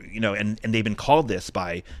 and they've been called this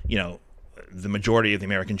by the majority of the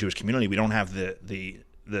American Jewish community. We don't have the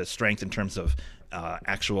strength in terms of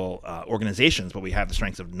actual organizations, but we have the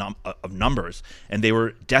strength of numbers. And they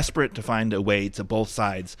were desperate to find a way to both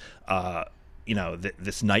sides,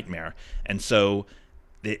 this nightmare. And so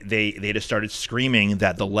they just started screaming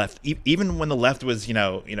that the left, even when the left was,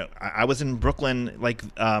 I was in Brooklyn, like,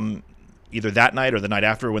 either that night or the night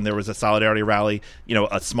after when there was a solidarity rally,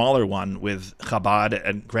 a smaller one with Chabad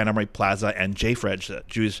at Grand Armory Plaza and JFREJ,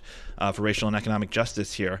 Jews for Racial and Economic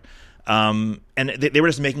Justice here. And they were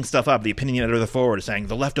just making stuff up. The opinion editor of the Forward is saying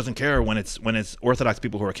the left doesn't care when it's Orthodox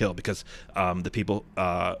people who are killed because the people,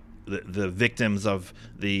 the victims of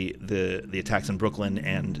the attacks in Brooklyn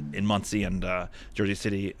and in Muncie and Jersey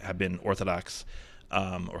City have been Orthodox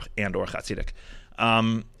or Hasidic.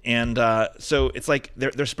 So it's like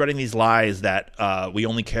they're spreading these lies that we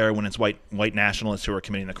only care when it's white nationalists who are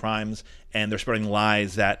committing the crimes, and they're spreading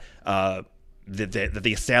lies that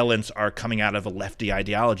the assailants are coming out of a lefty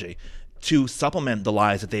ideology to supplement the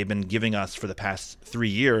lies that they've been giving us for the past 3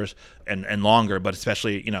 years and longer, but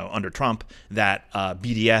especially under Trump, that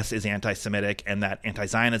BDS is anti-Semitic and that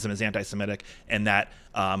anti-Zionism is anti-Semitic and that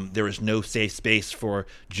there is no safe space for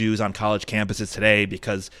Jews on college campuses today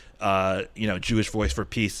because Jewish Voice for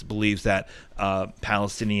Peace believes that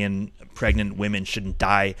Palestinian pregnant women shouldn't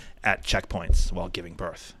die at checkpoints while giving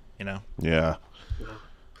birth. Yeah.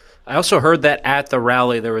 I also heard that at the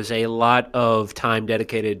rally there was a lot of time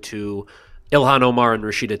dedicated to Ilhan Omar and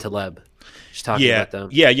Rashida Tlaib. Just talking about them.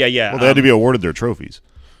 Yeah. Well, they had to be awarded their trophies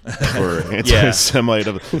for anti-Semite.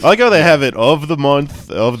 I like how they have it of the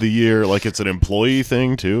month, of the year, like it's an employee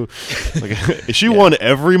thing too. Like she won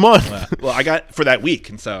every month. Well, I got for that week,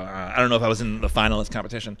 and so I don't know if I was in the finalist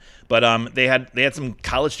competition, but they had some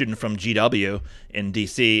college student from GW in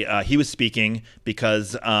DC. He was speaking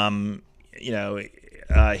because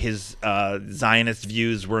his Zionist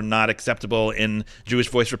views were not acceptable in Jewish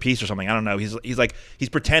Voice for Peace or something. I don't know. He's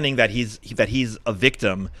pretending that he's a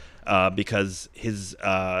victim because his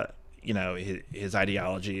ideology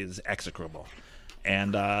is execrable,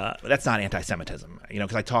 and that's not anti-Semitism.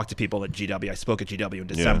 Because I talked to people at GW. I spoke at GW in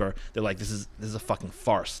December. Yeah. They're like, this is a fucking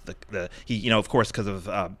farce. He of course, because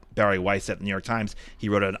of Barry Weiss at the New York Times, he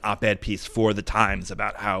wrote an op-ed piece for the Times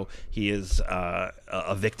about how he is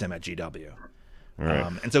a victim at GW. Right.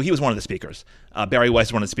 And so he was one of the speakers. Barry Weiss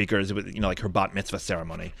was one of the speakers. It was, like her bat mitzvah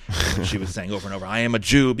ceremony. She was saying over and over, "I am a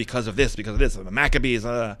Jew because of this, the Maccabees."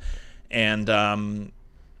 And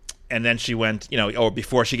then she went, or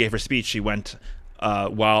before she gave her speech, she went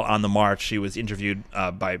while on the march. She was interviewed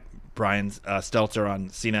by Brian Stelter on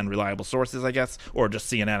CNN Reliable Sources, I guess, or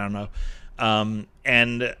just CNN, I don't know,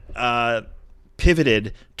 and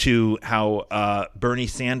pivoted to how Bernie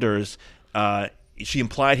Sanders. She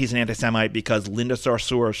implied he's an anti-Semite because Linda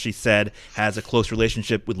Sarsour, she said, has a close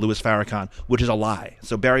relationship with Louis Farrakhan, which is a lie.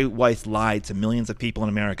 So Barry Weiss lied to millions of people in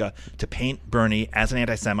America to paint Bernie as an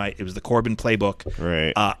anti-Semite. It was the Corbyn playbook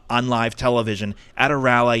on live television at a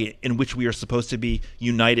rally in which we are supposed to be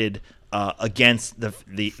united against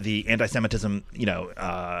the anti-Semitism,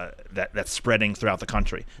 that's spreading throughout the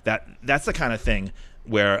country. That's the kind of thing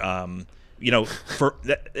where, that's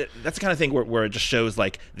the kind of thing where it just shows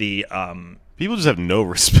like the. People just have no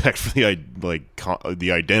respect for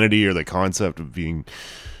the identity or the concept of being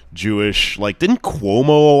Jewish. Like, didn't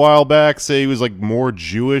Cuomo a while back say he was like more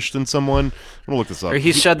Jewish than someone? I'm gonna look this up. Or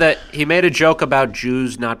he said that he made a joke about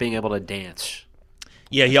Jews not being able to dance.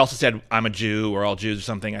 Yeah, he also said, "I'm a Jew," or "all Jews," or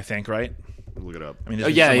something. I think, right? Look it up. I mean, Oh,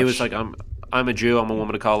 there's yeah, so he much- was like, I'm a Jew. I'm a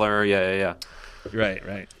woman of color. Yeah.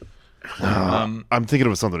 right. I'm thinking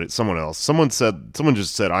of someone else. Someone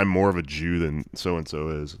just said, "I'm more of a Jew than so and so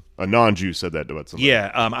is." A non-Jew said that about somebody.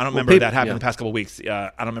 Yeah, I don't remember people- that happened yeah. in the past couple of weeks.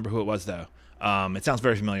 I don't remember who it was though. It sounds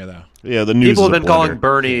very familiar though. Yeah. The news. People have is a been calling blender.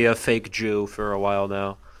 Bernie a fake Jew for a while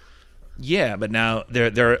now. Yeah, but now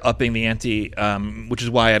they're upping the ante, which is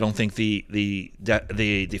why I don't think the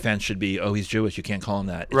defense should be, "Oh, he's Jewish, you can't call him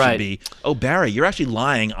that." It Right. should be, "Oh, Barry, you're actually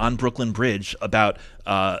lying on Brooklyn Bridge about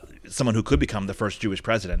someone who could become the first Jewish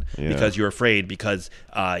president because you're afraid because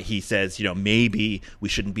he says, maybe we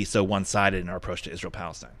shouldn't be so one-sided in our approach to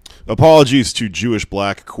Israel-Palestine." Apologies to Jewish,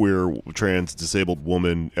 black, queer, trans, disabled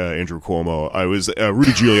woman Andrew Cuomo. I was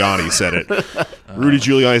Rudy Giuliani said it. Rudy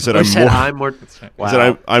Giuliani said, I'm more. Wow. He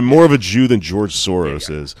said, I'm more of a Jew than George Soros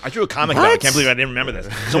is. I drew a comic about it. I can't believe I didn't remember this.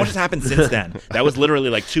 So much has happened since then. That was literally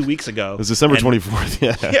like 2 weeks ago. It was December And- 24th.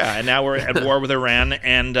 Yeah. Yeah, and now we're at war with Iran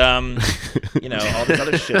and, all this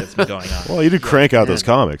other shit that's been going on. Well, you did crank out those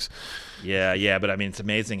comics. Yeah, but I mean, it's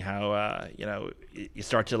amazing how you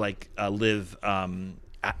start to live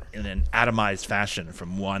in an atomized fashion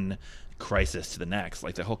from one crisis to the next.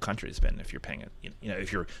 Like the whole country's been, if you're paying it,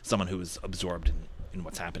 if you're someone who is absorbed in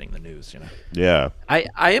what's happening in the news. Yeah. I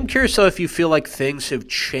am curious, though, if you feel like things have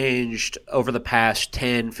changed over the past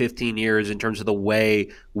 10, 15 years in terms of the way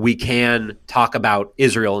we can talk about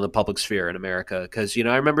Israel in the public sphere in America. Because,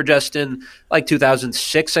 I remember just in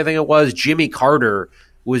 2006, I think it was, Jimmy Carter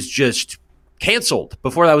was just canceled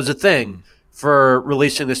before that was a thing for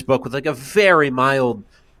releasing this book with a very mild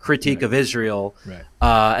critique of Israel. Right.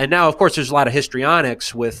 And now, of course, there's a lot of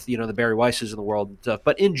histrionics with, the Barry Weisses in the world and stuff.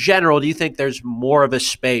 But in general, do you think there's more of a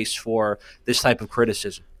space for this type of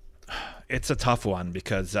criticism? It's a tough one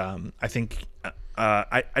because I think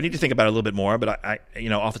I need to think about it a little bit more. But I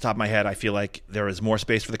off the top of my head, I feel like there is more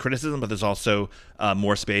space for the criticism, but there's also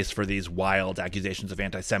more space for these wild accusations of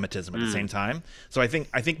anti-Semitism at the same time. So I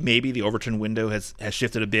think maybe the Overton window has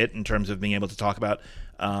shifted a bit in terms of being able to talk about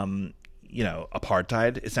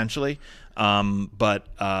apartheid essentially. But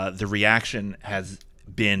the reaction has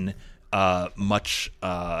been much,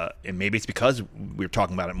 and maybe it's because we're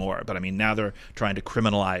talking about it more, but I mean, now they're trying to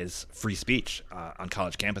criminalize free speech on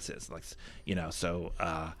college campuses.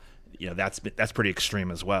 That's pretty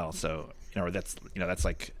extreme as well. So, that's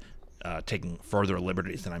like taking further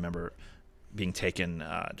liberties than I remember being taken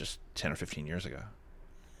just 10 or 15 years ago.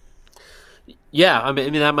 Yeah, I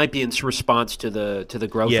mean that might be in response to the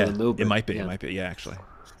growth of the movement. It might be. Yeah. It might be. Yeah, actually.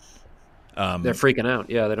 They're freaking out.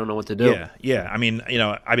 Yeah, they don't know what to do. Yeah. I mean,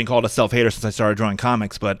 I've been called a self-hater since I started drawing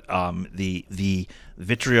comics, but the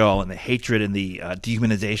vitriol and the hatred and the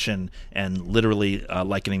dehumanization and literally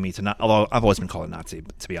likening me to although I've always been called a Nazi,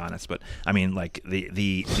 to be honest, but I mean, like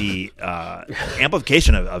the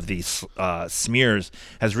amplification of these smears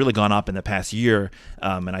has really gone up in the past year,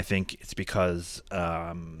 and I think it's because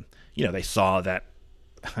they saw that.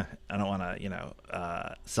 I don't want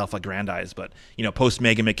to, self-aggrandize, but post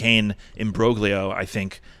Meghan McCain imbroglio, I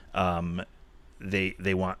think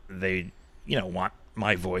they want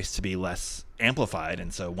my voice to be less amplified,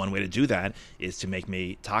 and so one way to do that is to make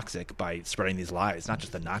me toxic by spreading these lies, not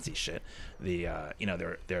just the Nazi shit.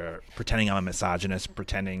 They're pretending I'm a misogynist,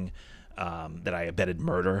 pretending that I abetted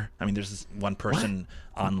murder. I mean, there's this one person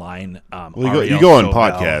online. Well, you go on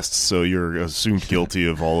podcasts, so you're assumed guilty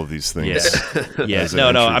of all of these things. Yeah. as an No.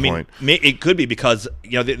 entry I mean, point. it could be because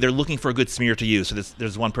they're looking for a good smear to use. So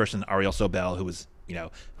there's one person, Ariel Sobel, who was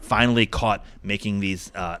finally caught making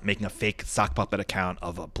a fake sock puppet account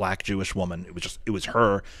of a black Jewish woman. It was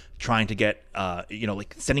her trying to get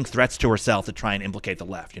sending threats to herself to try and implicate the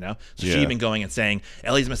left. So she even going and saying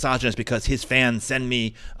Ellie's misogynist because his fans send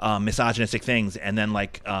me misogynistic things, and then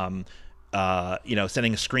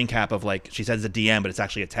sending a screen cap of she says a DM, but it's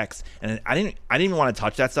actually a text. And I didn't even want to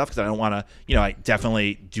touch that stuff because I don't want to, I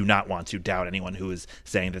definitely do not want to doubt anyone who is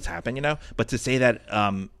saying that's happened, but to say that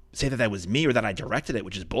that was me or that I directed it,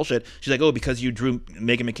 which is bullshit. She's like, oh, because you drew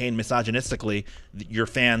Meghan McCain misogynistically, your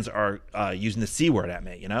fans are using the C word at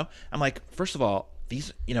me, I'm like, first of all,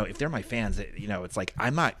 these, if they're my fans, it's like,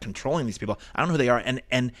 I'm not controlling these people. I don't know who they are.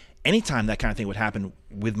 And anytime that kind of thing would happen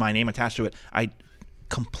with my name attached to it, I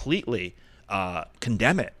completely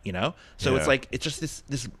condemn it, So it's like, it's just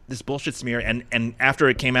this bullshit smear. And after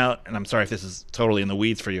it came out, and I'm sorry if this is totally in the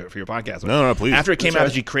weeds for your podcast. No, please. After it came out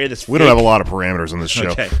that she created this We don't have a lot of parameters on this show.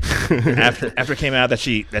 Okay. After it came out that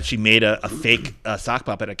she made a fake sock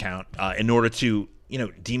puppet account in order to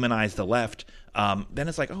demonize the left, then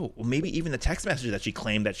it's like, oh, well, maybe even the text messages that she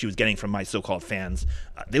claimed that she was getting from my so-called fans,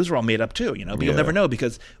 those were all made up too, But you'll never know,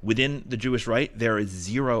 because within the Jewish right, there is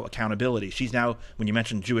zero accountability. She's now, when you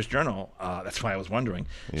mentioned Jewish Journal, that's why I was wondering.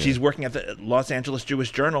 She's working at the Los Angeles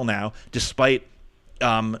Jewish Journal now, despite,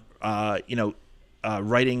 writing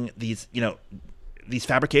these, these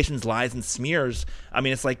fabrications, lies, and smears. I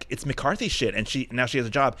mean, it's like, it's McCarthy shit, and now she has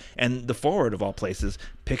a job. And the Forward, of all places,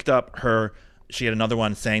 picked up her. She had another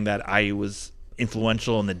one saying that I was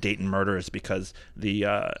influential in the Dayton murders because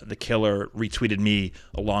the killer retweeted me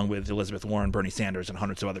along with Elizabeth Warren, Bernie Sanders, and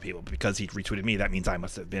hundreds of other people. Because he retweeted me, that means I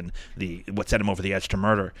must have been what set him over the edge to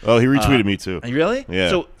murder. Oh, he retweeted me too. Really?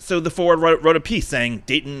 Yeah. So the Forward wrote a piece saying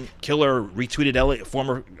Dayton killer retweeted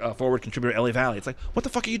former Forward contributor Ellie Valley. It's like, what the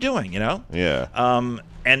fuck are you doing? Yeah.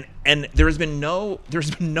 And there's been no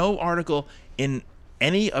article in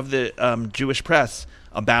any of the Jewish press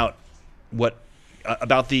about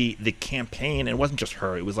about the campaign. And it wasn't just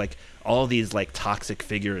her. It was like all of these like toxic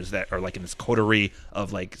figures that are like in this coterie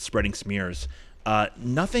of like spreading smears.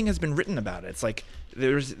 Nothing has been written about it. It's like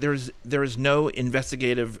there's no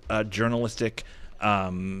investigative journalistic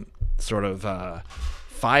sort of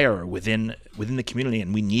fire within the community,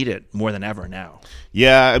 and we need it more than ever now.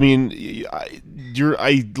 Yeah, I mean, I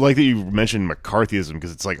like that you mentioned McCarthyism,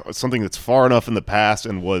 because it's like something that's far enough in the past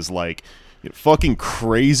and was like fucking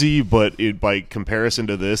crazy, but by comparison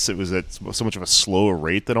to this, it was at so much of a slower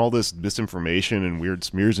rate than all this misinformation and weird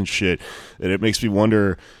smears and shit, and it makes me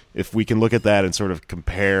wonder if we can look at that and sort of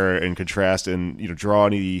compare and contrast and draw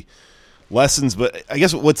any lessons. But I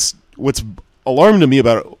guess what's alarming to me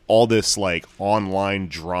about all this like online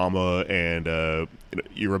drama and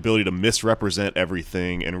your ability to misrepresent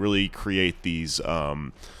everything and really create these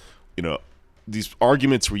these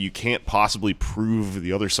arguments where you can't possibly prove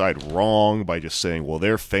the other side wrong by just saying, well,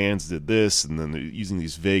 their fans did this, and then they're using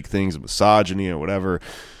these vague things of misogyny or whatever.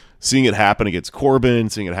 Seeing it happen against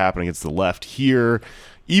Corbyn, seeing it happen against the left here,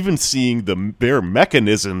 even seeing the bare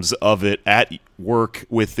mechanisms of it at work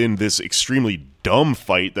within this extremely dumb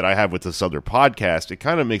fight that I have with this other podcast, it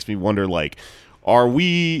kind of makes me wonder, like,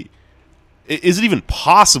 is it even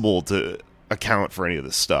possible to account for any of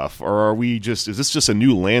this stuff, or is this just a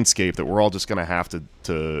new landscape that we're all just going to have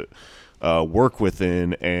to work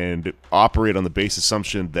within and operate on the base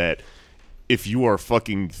assumption that if you are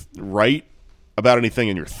fucking right about anything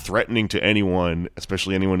and you're threatening to anyone,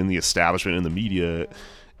 especially anyone in the establishment, in the media,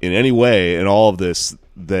 in any way, in all of this,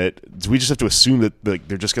 that do we just have to assume that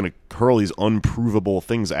they're just going to hurl these unprovable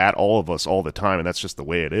things at all of us all the time, and that's just the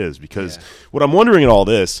way it is? Because what I'm wondering in all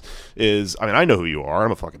this is, I mean, I know who you are.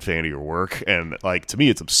 I'm a fucking fan of your work, and like, to me,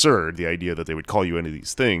 it's absurd, the idea that they would call you any of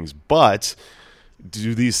these things. But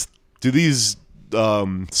do these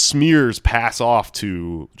smears pass off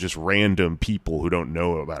to just random people who don't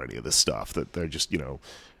know about any of this stuff? That they're just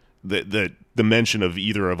the mention of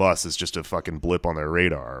either of us is just a fucking blip on their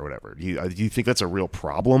radar or whatever. Do you think that's a real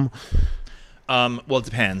problem? Well, it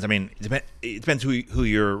depends. I mean, it depends who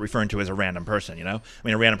you're referring to as a random person, I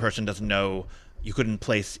mean, a random person doesn't know. You couldn't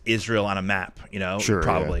place Israel on a map, Sure,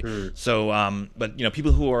 probably. Yeah. So, but,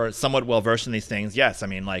 people who are somewhat well-versed in these things, yes. I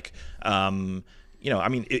mean, like, I mean,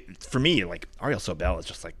 for me, like, Ariel Sobel is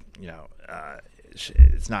just like,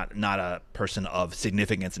 it's not a person of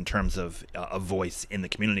significance in terms of a voice in the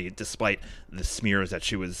community, despite the smears that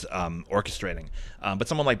she was orchestrating. But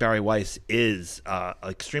someone like Barry Weiss is an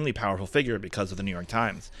extremely powerful figure because of the New York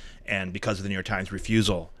Times, and because of the New York Times'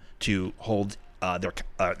 refusal to hold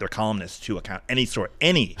their columnists to account, any sort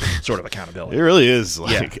of accountability. It really is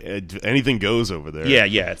like anything goes over there.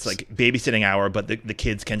 Yeah. It's like babysitting hour, but the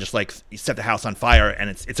kids can just like set the house on fire, and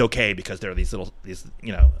it's okay because they're they're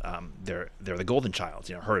the golden childs,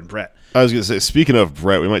 her and Brett. I was gonna say, speaking of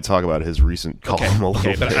Brett, we might talk about his recent column a little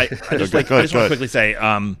bit. But I just want to quickly say,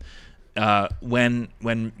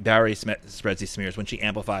 when Barry spreads these smears, when she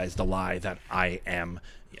amplifies the lie that I am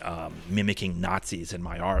mimicking Nazis in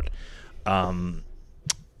my art,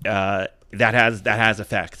 that has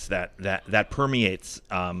effects that permeates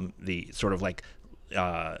the sort of like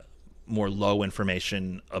more low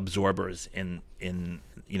information absorbers in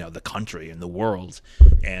the country and the world.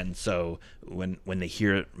 And so when they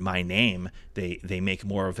hear my name, they make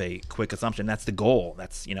more of a quick assumption. That's the goal.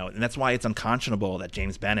 That's and that's why it's unconscionable that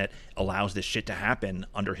James Bennett allows this shit to happen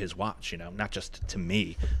under his watch. Not just to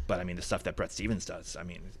me, but I mean the stuff that Bret Stephens does. I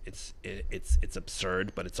mean it's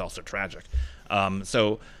absurd, but it's also tragic.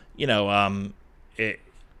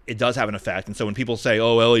 It does have an effect. And so when people say,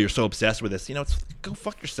 "Oh, Ellie, you're so obsessed with this," it's go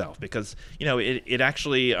fuck yourself, because it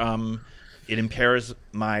actually it impairs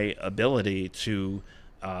my ability to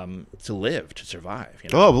to live, to survive. You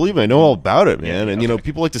know? Oh, believe me, I know all about it, man. Yeah, and okay.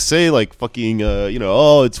 people like to say like fucking,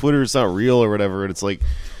 oh, it's Twitter, it's not real or whatever. And it's like,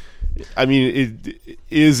 I mean, it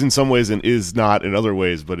is in some ways and is not in other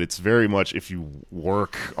ways, but it's very much if you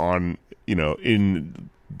work on, in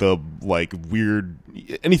the like weird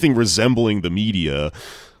anything resembling the media.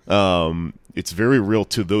 It's very real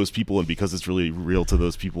to those people, and because it's really real to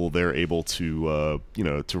those people, they're able to,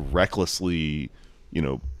 to recklessly,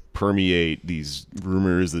 permeate these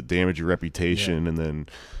rumors that damage your reputation, and then,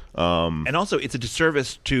 and also it's a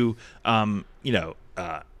disservice to,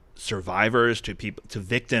 survivors, to people, to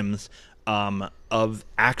victims of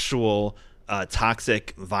actual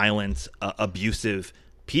toxic, violent, abusive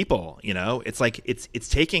people. It's like it's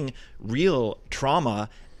taking real trauma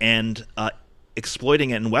and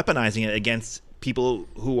exploiting it and weaponizing it against people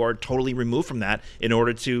who are totally removed from that in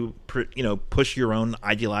order to push your own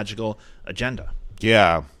ideological agenda.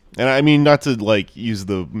 Yeah. And I mean, not to like use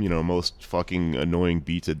the most fucking annoying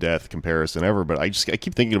beat to death comparison ever, but I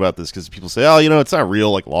keep thinking about this because people say, oh, it's not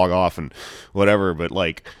real, like log off and whatever. But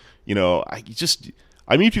like,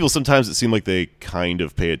 I meet people sometimes that seem like they kind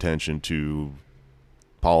of pay attention to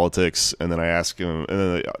politics, and then I ask them, and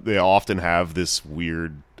then they often have this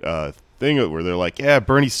weird thing where they're like, yeah,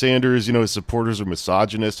 Bernie Sanders, his supporters are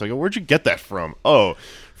misogynist. I go, where'd you get that from? Oh,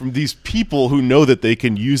 from these people who know that they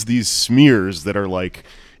can use these smears that are like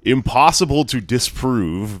impossible to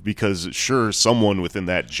disprove because sure, someone within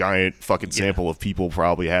that giant fucking sample of people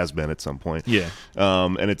probably has been at some point. Yeah.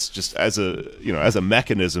 And it's just as a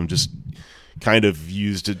mechanism, just kind of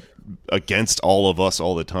used against all of us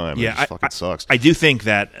all the time. Yeah, it just fucking sucks. I do think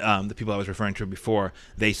that the people I was referring to before,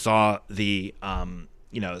 they saw the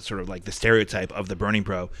sort of like the stereotype of the Bernie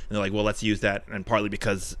bro, and they're like, well, let's use that. And partly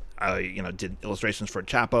because I did illustrations for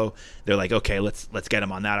Chapo, they're like, okay, let's get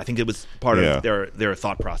him on that. I think it was part of their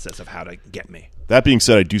thought process of how to get me. That being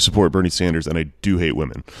said, I do support Bernie Sanders, and I do hate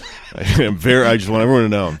women. I just want everyone to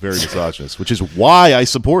know I'm very misogynist, which is why I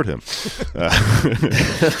support him.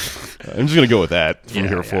 I'm just gonna go with that from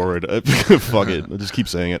here forward. Fuck it, I'll just keep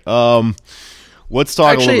saying it. Let's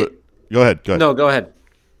talk a little bit. Go ahead. No, go ahead.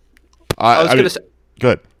 I was gonna say. Go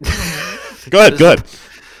ahead. Go ahead.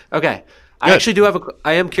 Okay. I actually do have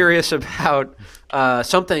I am curious about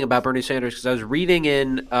something about Bernie Sanders because I was reading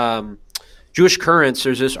in Jewish Currents.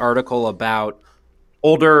 There's this article about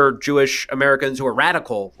older Jewish Americans who are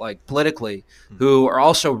radical, like politically, who are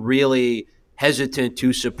also really hesitant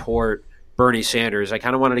to support Bernie Sanders. I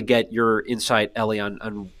kind of wanted to get your insight, Ellie,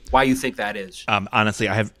 on why you think that is. Honestly,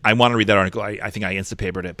 I want to read that article. I think I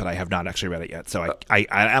Instapapered it, but I have not actually read it yet. So I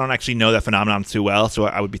don't actually know that phenomenon too well. So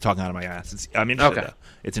I would be talking out of my ass. I'm interested. Okay.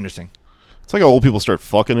 It's interesting. It's like how old people start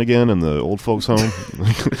fucking again in the old folks' home.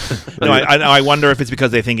 No, I wonder if it's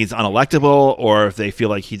because they think he's unelectable or if they feel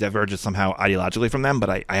like he diverges somehow ideologically from them.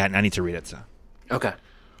 But I need to read it. So okay,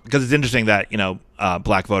 because it's interesting that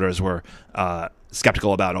black voters were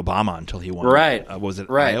skeptical about Obama until he won. Right? Was it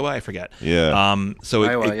right. Iowa? I forget. Yeah. So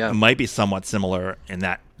it might be somewhat similar in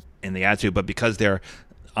the attitude, but because they're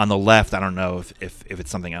on the left, I don't know if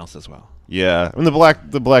it's something else as well. Yeah, I mean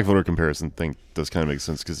the black voter comparison thing does kind of make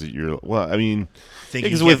sense because Thinking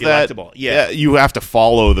with that, electable. Yeah, you have to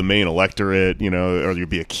follow the main electorate, or you'll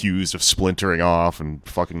be accused of splintering off and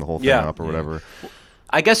fucking the whole thing up or whatever.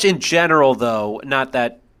 I guess in general, though, not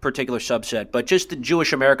that particular subset, but just the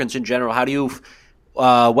Jewish Americans in general. How do you?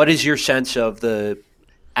 What is your sense of the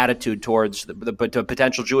attitude towards the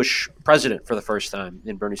potential Jewish president for the first time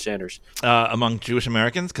in Bernie Sanders among Jewish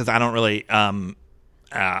Americans? Because I don't really.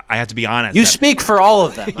 I have to be honest. You speak for all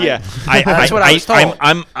of them. Yeah, that's what I was told.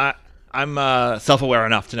 I'm self-aware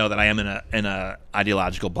enough to know that I am in a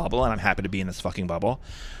ideological bubble, and I'm happy to be in this fucking bubble.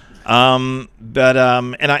 But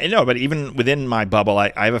I know, but even within my bubble,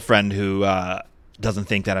 I have a friend who doesn't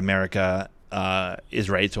think that America is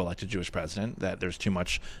ready to elect a Jewish president. That there's too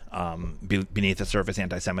much beneath the surface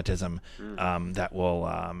anti-Semitism that will,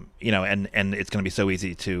 and it's going to be so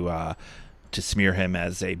easy to smear him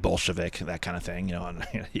as a Bolshevik, that kind of thing, and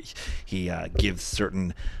he gives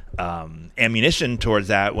certain ammunition towards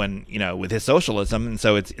that when, with his socialism. And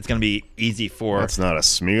so it's going to be easy for... That's not a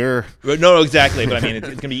smear. No, exactly. But I mean, it's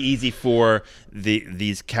going to be easy for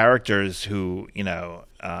these characters who, it's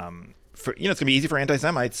going to be easy for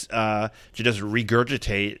anti-Semites to just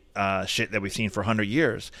regurgitate shit that we've seen for 100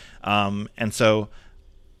 years. And so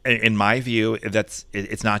in my view,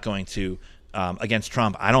 it's not going to... against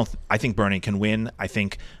Trump, I think Bernie can win. I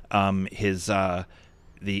think his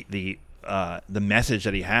the message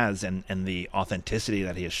that he has and the authenticity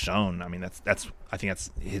that he has shown. I mean, I think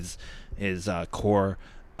that's his core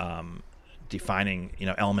defining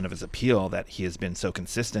element of his appeal that he has been so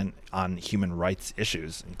consistent on human rights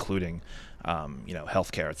issues, including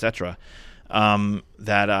healthcare, etc.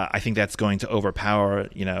 That I think that's going to overpower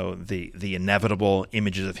the inevitable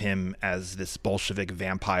images of him as this Bolshevik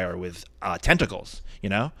vampire with tentacles.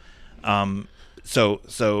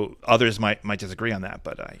 So others might disagree on that,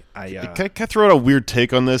 but can I throw out a weird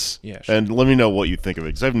take on this? Yeah, sure. And let me know what you think of it,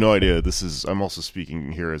 because I have no idea. I'm also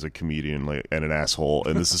speaking here as a comedian and an asshole,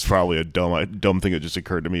 and this is probably a dumb thing that just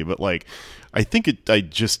occurred to me. But I think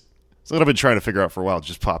something I've been trying to figure out for a while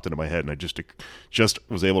just popped into my head, and I just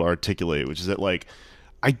was able to articulate, which is that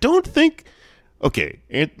I don't think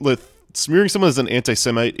smearing someone as an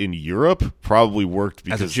anti-Semite in Europe probably worked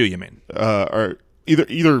because as a Jew, you mean? Or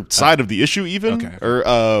either side of the issue, even okay.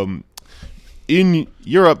 or in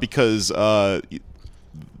Europe, because that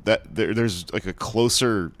there's a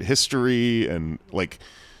closer history, and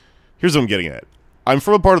here's what I'm getting at. I'm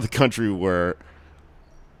from a part of the country where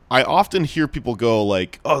I often hear people go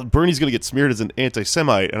 "Oh, Bernie's going to get smeared as an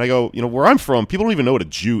anti-Semite," and I go, where I'm from, people don't even know what a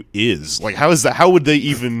Jew is. How is that? How would they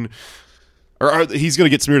even? He's going to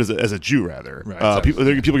get smeared as a Jew, rather. Right, people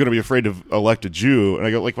are going to be afraid to elect a Jew. And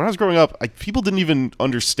I go, when I was growing up, people didn't even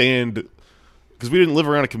understand, because we didn't live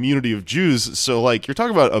around a community of Jews. So, you're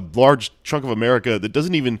talking about a large chunk of America that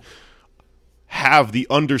doesn't even have the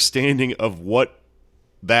understanding of what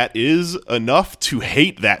that is enough to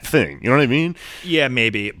hate that thing. You know what I mean? Yeah,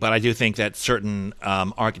 maybe. But I do think that certain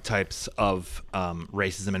archetypes of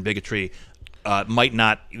racism and bigotry might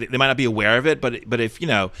not be aware of it, but if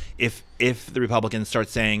the Republicans start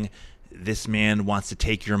saying this man wants to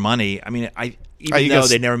take your money, even though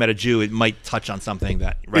they never met a Jew, it might touch on something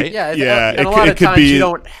that, right? And a lot of times you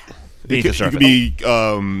don't. It could be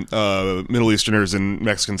Middle Easterners and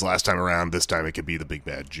Mexicans last time around. This time it could be the big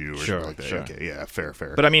bad Jew or something like that. Sure. Okay, yeah, fair.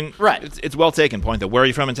 But right. It's well taken point though. Where are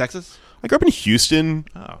you from in Texas? I grew up in Houston.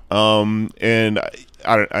 Oh. And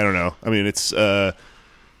I don't know. It's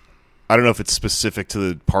I don't know if it's specific to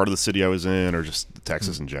the part of the city I was in or just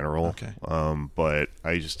Texas in general. Okay. But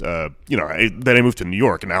I just, then I moved to New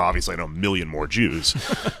York, and now obviously I know a million more Jews.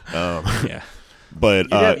 Yeah. But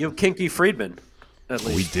You have Kinky Friedman, at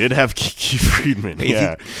least. we did have Kiki Friedman.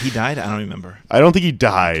 Yeah. He died? I don't remember. I don't think he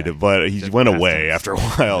died, but he went away after a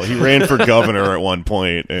while. He ran for governor at one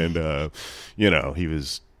point, and, he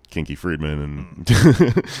was Kinky Friedman,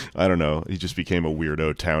 and I don't know. He just became a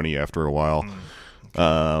weirdo townie after a while.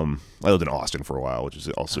 I lived in Austin for a while, which is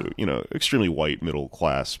also, extremely white middle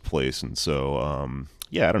class place. And so,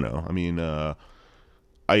 I don't know.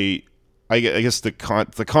 I guess the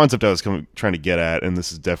concept I was trying to get at, and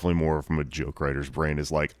this is definitely more from a joke writer's brain,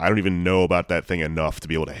 is I don't even know about that thing enough to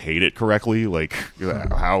be able to hate it correctly.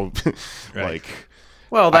 How, Right.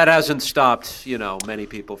 Well, that hasn't stopped, many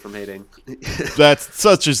people from hating. that's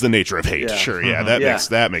such is the nature of hate. Yeah. Sure. Yeah. Yeah.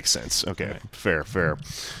 That makes sense. Okay. Fair.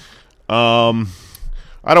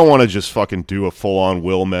 I don't want to just fucking do a full-on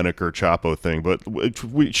Will Menaker Chapo thing, but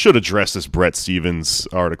we should address this Brett Stevens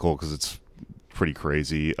article because it's pretty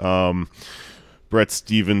crazy. Brett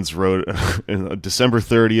Stevens wrote December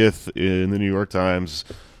 30th in the New York Times.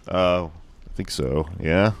 I think so,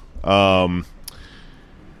 yeah. A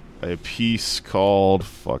piece called...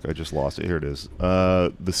 Fuck, I just lost it. Here it is.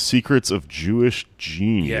 The Secrets of Jewish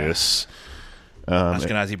Genius.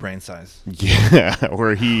 Ashkenazi brain size. Yeah,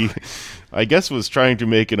 where he, I guess, was trying to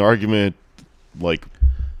make an argument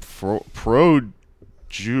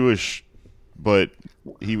pro-Jewish, but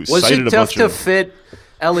he cited a bunch of...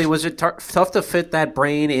 Ellie, was it tough to fit that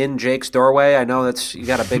brain in Jake's doorway? I know you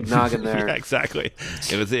got a big noggin there. Yeah, exactly.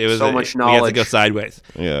 It was so much We had to knowledge. go sideways.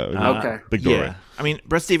 Yeah. Okay. Big doorway. Yeah.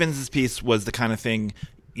 Brett Stevens' piece was the kind of thing,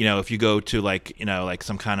 if you go to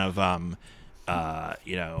some kind of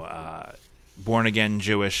born again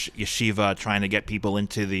Jewish yeshiva trying to get people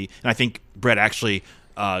into and I think Brett actually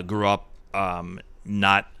grew up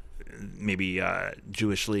not maybe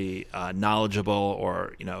Jewishly knowledgeable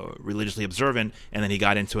or religiously observant, and then he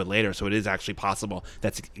got into it later. So it is actually possible.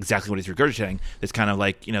 That's exactly what he's regurgitating. It's kind of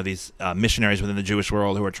these missionaries within the Jewish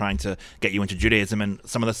world who are trying to get you into Judaism, and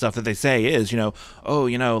some of the stuff that they say is look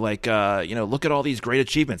at all these great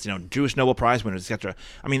achievements, Jewish Nobel Prize winners, etc.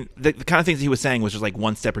 The kind of things he was saying was just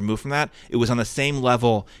one step removed from that. It was on the same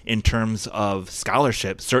level in terms of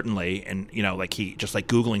scholarship, certainly, and he just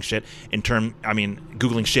Googling shit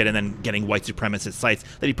Googling shit and then getting white supremacist sites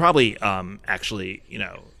that he probably actually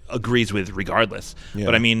agrees with regardless. Yeah.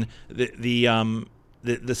 But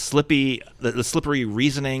the slippery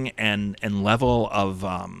reasoning and level of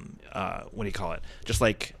what do you call it? Just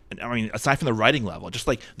I mean, aside from the writing level, just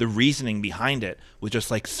like the reasoning behind it was just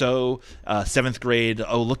like so 7th grade.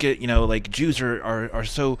 Oh, look at like Jews are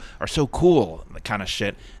so cool, kind of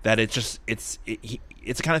shit. That it's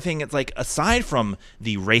the kind of thing. It's like aside from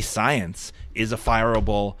the race science is a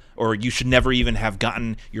fireable, or you should never even have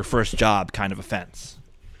gotten your first job kind of offense.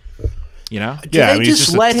 Yeah, I mean, he's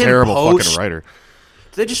just a terrible fucking writer.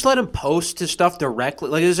 Do they just let him post his stuff directly?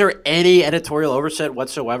 Like, is there any editorial oversight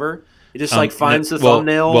whatsoever? He just finds the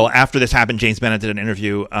thumbnail. Well, after this happened, James Bennett did an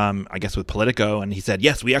interview, I guess with Politico, and he said,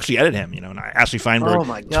 "Yes, we actually edited him." And Ashley Feinberg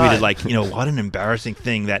tweeted like, "What an embarrassing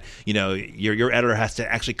thing that your editor has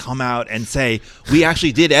to actually come out and say we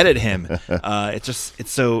actually did edit him." It's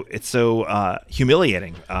so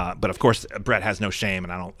humiliating. But of course, Brett has no shame,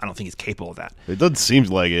 and I don't think he's capable of that. It doesn't seem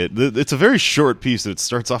like it. It's a very short piece that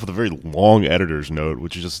starts off with a very long editor's note,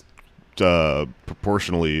 which is just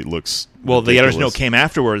proportionally looks ridiculous. The editor's note came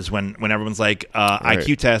afterwards when everyone's like right.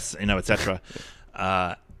 IQ tests, etc.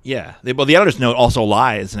 The editor's note also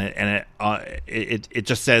lies, and it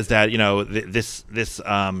just says that this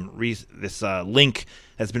link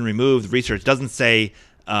has been removed. Research doesn't say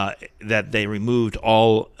that they removed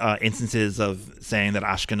all instances of saying that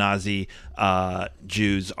Ashkenazi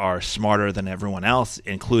Jews are smarter than everyone else,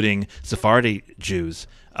 including Sephardi Jews.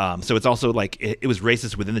 So it's also like it was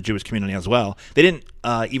racist within the Jewish community as well. They didn't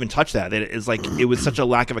even touch that. It was such a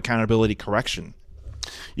lack of accountability correction.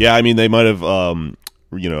 Yeah, I mean, they might have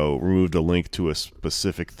removed a link to a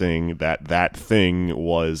specific thing that thing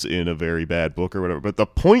was in a very bad book or whatever. But the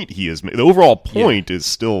point he has made, the overall point is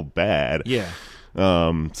still bad. Yeah.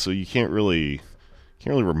 So you can't really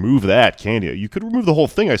remove that, can you? You could remove the whole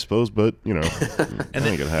thing, I suppose, but and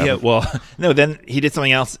then, then he did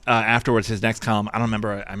something else afterwards. His next column, I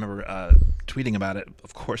remember tweeting about it,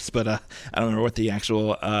 of course, but I don't remember what the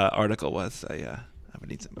actual article was.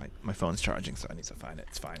 My phone's charging, so I need to find it.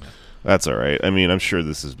 It's fine. That's all right. I mean, I'm sure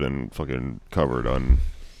this has been fucking covered on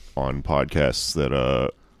podcasts that.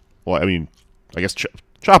 I mean, I guess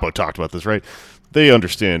Chapo talked about this, right? They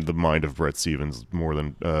understand the mind of Bret Stephens more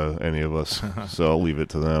than any of us, so I'll leave it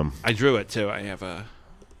to them. I drew it, too. I have a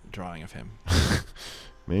drawing of him.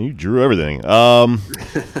 Man, you drew everything. I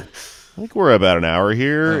think we're about an hour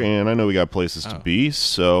here, and I know we got places to be,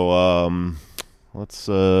 so let's...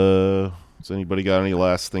 Has anybody got any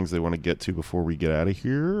last things they want to get to before we get out of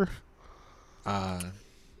here?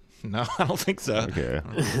 No, I don't think so. Okay.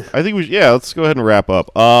 I think let's go ahead and wrap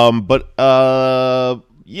up. But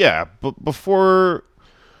before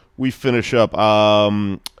we finish up,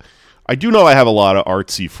 I do know I have a lot of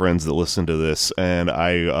artsy friends that listen to this, and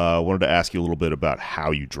I wanted to ask you a little bit about how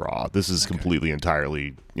you draw. This is completely,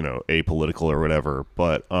 entirely, apolitical or whatever,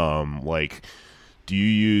 but do you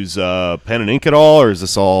use pen and ink at all, or is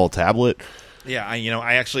this all tablet? Yeah,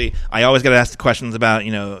 I always get asked questions about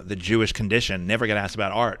the Jewish condition. Never get asked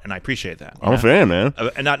about art, and I appreciate that. I'm a fan, man.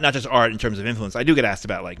 And not just art in terms of influence. I do get asked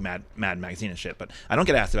about like Mad Magazine and shit, but I don't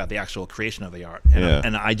get asked about the actual creation of the art.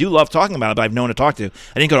 And I do love talking about it, but I've no one to talk to.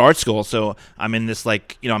 I didn't go to art school, so I'm in this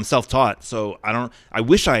I'm self-taught. So I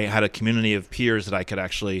wish I had a community of peers that I could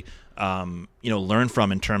actually learn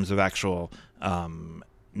from in terms of actual.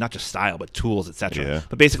 Not just style, but tools, etc. Yeah.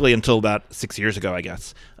 But basically, until about 6 years ago, I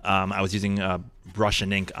guess, I was using brush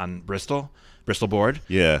and ink on Bristol board.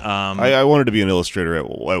 Yeah, I wanted to be an illustrator at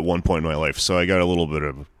one point in my life, so I got a little bit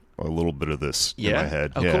of this in my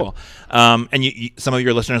head. Oh, cool. And you, some of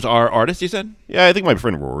your listeners are artists, you said? Yeah, I think my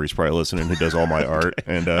friend Rory's probably listening, who does all my art.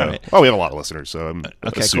 And right. We have a lot of listeners, so I'm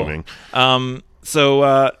assuming. Cool.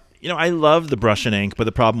 I love the brush and ink, but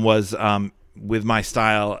the problem was. With my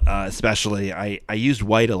style, especially, I used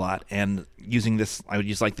white a lot, and using this, I would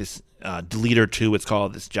use like this Deleter 2. It's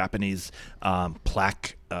called this Japanese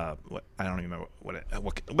plaque. I don't even remember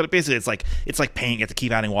but basically it's like paint. You have to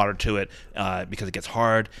keep adding water to it because it gets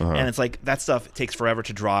hard, and it's like that stuff. It takes forever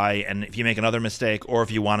to dry, and if you make another mistake, or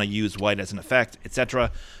if you want to use white as an effect,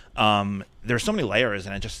 etc. There's so many layers,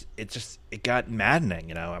 and it got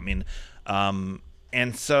maddening. I mean.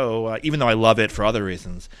 And so, even though I love it for other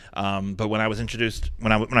reasons, but when I was introduced,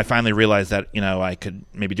 when I finally realized that I could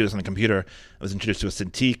maybe do this on the computer, I was introduced to a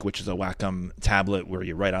Cintiq, which is a Wacom tablet where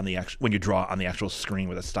you write on when you draw on the actual screen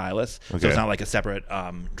with a stylus. Okay. So it's not like a separate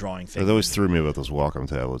drawing thing. That always threw me about those Wacom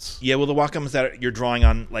tablets. Yeah, well, the Wacoms that you're drawing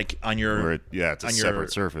on your it's a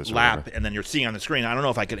separate surface lap, and then you're seeing on the screen. I don't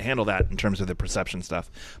know if I could handle that in terms of the perception stuff,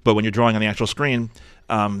 but when you're drawing on the actual screen,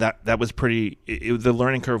 that was pretty. The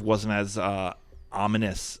learning curve wasn't as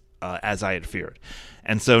ominous as I had feared.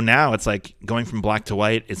 And so now it's like going from black to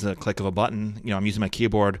white is a click of a button. I'm using my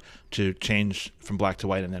keyboard to change from black to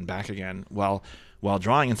white and then back again while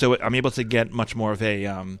drawing. And so I'm able to get much more of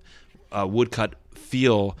a woodcut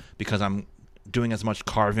feel because I'm doing as much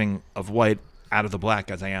carving of white out of the black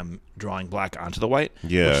as I am drawing black onto the white.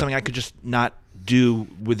 Yeah. Which is something I could just not do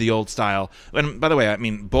with the old style. And by the way, I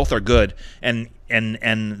mean, both are good, and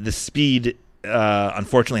the speed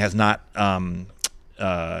unfortunately has not gone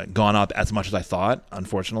up as much as I thought.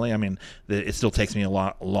 Unfortunately, I mean, it still takes me a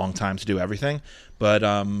long time to do everything, but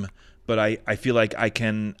I feel like I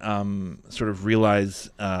can sort of realize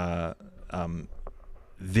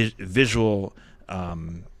visual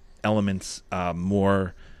elements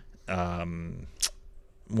more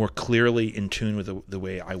clearly in tune with the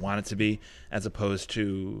way I want it to be, as opposed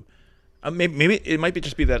to maybe it might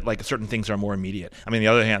just be that like certain things are more immediate. I mean, on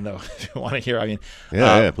the other hand, though, if you want to hear, I mean,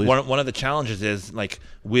 please. One of the challenges is like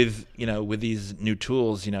with these new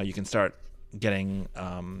tools, you can start getting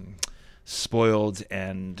spoiled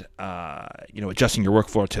and adjusting your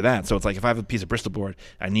workflow to that. So it's like if I have a piece of Bristol board,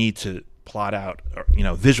 I need to plot out, or,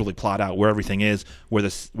 visually plot out where everything is, where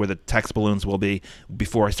the text balloons will be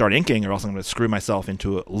before I start inking, or else I'm going to screw myself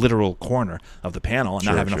into a literal corner of the panel and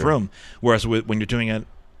not have enough room. Whereas when you're doing it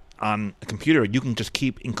on a computer, you can just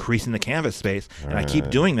keep increasing the canvas space, and I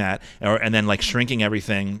keep doing that, and then like shrinking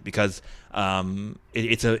everything because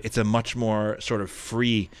it's a much more sort of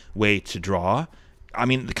free way to draw. I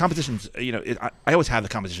mean, the compositions, I always have the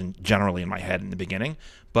composition generally in my head in the beginning,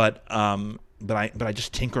 but I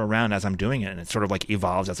just tinker around as I'm doing it, and it sort of like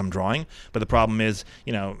evolves as I'm drawing. But the problem is,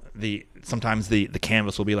 sometimes the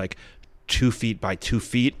canvas will be like 2 feet by 2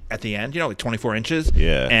 feet at the end, like 24 inches,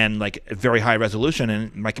 and like very high resolution,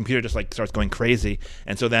 and my computer just like starts going crazy.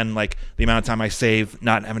 And so then like the amount of time I save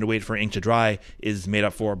not having to wait for ink to dry is made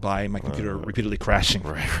up for by my computer repeatedly crashing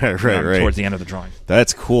right towards the end of the drawing.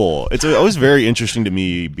 That's cool. It's always very interesting to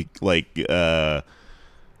me,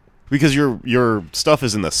 because your stuff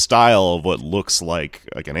is in the style of what looks like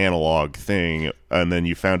an analog thing, and then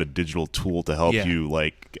you found a digital tool to help you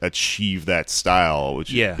like achieve that style,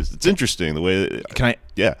 which it's interesting the way that, Can I?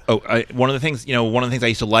 Yeah. One of the things I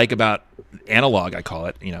used to like about analog, I call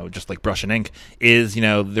it, just like brush and ink, is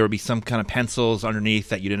there would be some kind of pencils underneath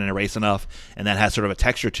that you didn't erase enough, and that has sort of a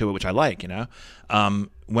texture to it, which I like.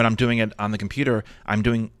 When I'm doing it on the computer, I'm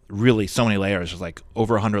doing really so many layers. There's like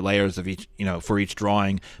over 100 layers of each, for each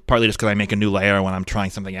drawing, partly just because I make a new layer when I'm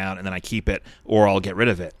trying something out, and then I keep it, or I'll get rid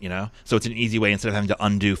of it, So it's an easy way, instead of having to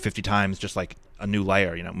undo 50 times, just like a new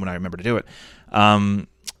layer, when I remember to do it.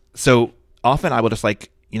 So often I will just like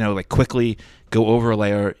quickly go over a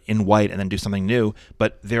layer in white and then do something new,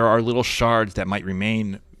 but there are little shards that might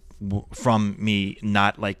remain from me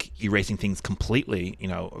not like erasing things completely,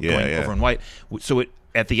 going over in white. So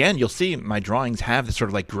at the end, you'll see my drawings have this sort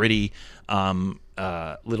of like gritty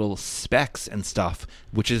little specks and stuff,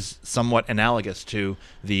 which is somewhat analogous to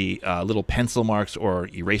the little pencil marks or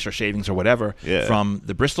eraser shavings or whatever from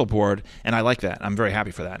the Bristol board, and I like that. I'm very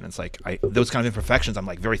happy for that, and it's like those kind of imperfections I'm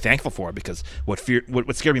like very thankful for, because what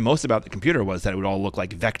scared me most about the computer was that it would all look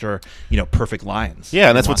like vector, perfect lines. Yeah,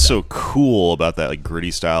 and that's what's so cool about that like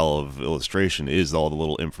gritty style of illustration is all the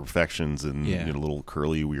little imperfections and little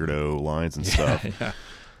curly weirdo lines and stuff. Yeah.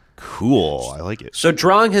 Cool, I like it. So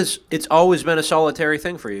drawing it's always been a solitary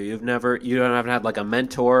thing for you. You haven't had like a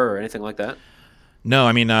mentor or anything like that? No,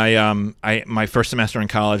 I mean, I my first semester in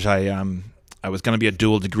college, I was going to be a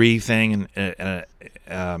dual degree thing and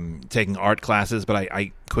taking art classes, but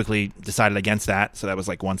I quickly decided against that. So that was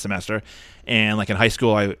like one semester. And like in high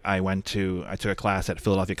school, I took a class at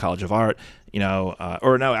Philadelphia College of Art,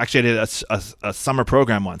 actually I did a summer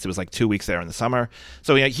program once. It was like 2 weeks there in the summer.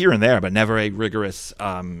 So here and there, but never a rigorous,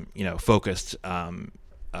 focused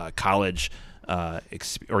college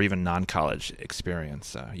or even non-college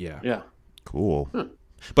experience. Yeah. Cool.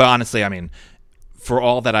 But honestly, I mean, for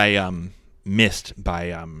all that I missed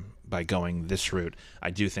by going this route, I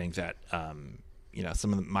do think that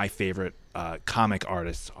some of my favorite comic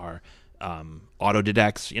artists are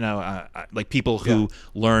autodidacts, like people who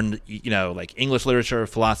learned, like English literature,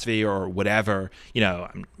 philosophy, or whatever,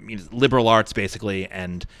 liberal arts basically,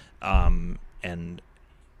 and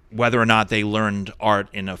whether or not they learned art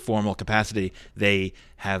in a formal capacity, they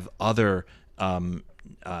have other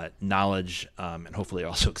knowledge and hopefully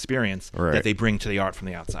also experience that they bring to the art from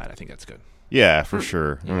the outside. I think that's good. Yeah, for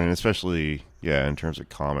sure. I mean, especially in terms of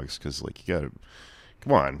comics, because like you gotta.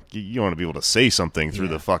 Come on, you want to be able to say something through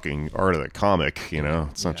the fucking art of the comic,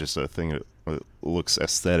 It's not just a thing that looks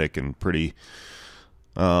aesthetic and pretty.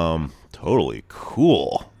 Totally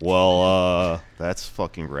cool. Well, that's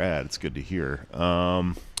fucking rad. It's good to hear.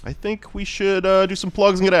 I think we should do some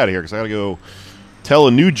plugs and get out of here, because I gotta go tell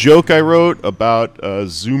a new joke I wrote about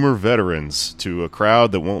Zoomer veterans to a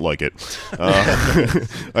crowd that won't like it. I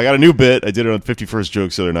got a new bit. I did it on 51st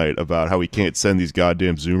Jokes the other night about how we can't send these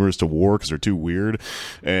goddamn Zoomers to war because they're too weird.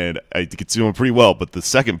 And I think it's doing pretty well. But the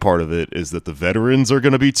second part of it is that the veterans are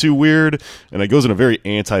going to be too weird. And it goes in a very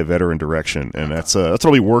anti-veteran direction. And that's what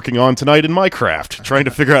I'll be working on tonight in my craft, trying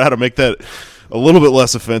to figure out how to make that a little bit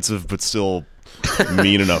less offensive, but still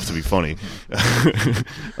mean enough to be funny.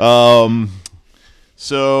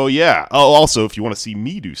 So, yeah. Oh, also, if you want to see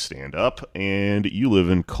me do stand-up and you live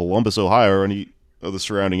in Columbus, Ohio, or any of the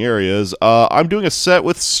surrounding areas, I'm doing a set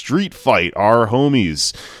with Street Fight, our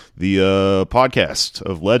homies, the podcast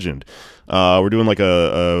of legend. We're doing like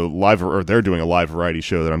a live, or they're doing a live variety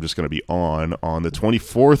show that I'm just going to be on the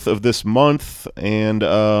 24th of this month, and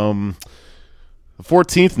the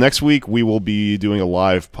 14th, next week, we will be doing a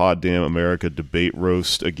live Pod Damn America debate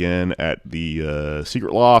roast again at the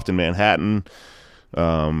Secret Loft in Manhattan.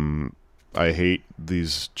 I hate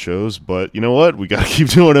these shows, but you know what? We gotta keep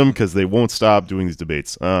doing them because they won't stop doing these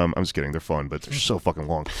debates. I'm just kidding. They're fun, but they're so fucking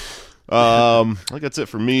long. I think that's it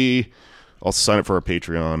for me. I'll sign up for our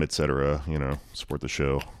Patreon, etc. Support the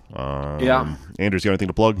show. Yeah. Anders, you got anything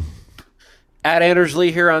to plug? At Anders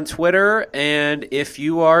Lee here on Twitter, and if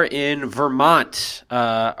you are in Vermont,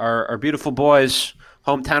 our beautiful boys'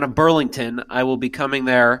 hometown of Burlington, I will be coming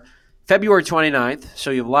there February 29th,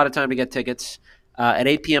 so you have a lot of time to get tickets. At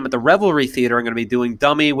 8 p.m. at the Revelry Theater, I'm going to be doing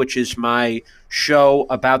Dummy, which is my show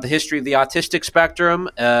about the history of the autistic spectrum,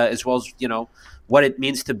 as well as, what it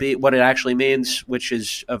means to be, what it actually means, which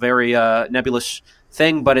is a very nebulous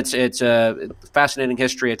thing, but it's a fascinating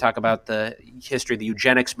history. I talk about the history of the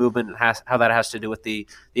eugenics movement and how that has to do with the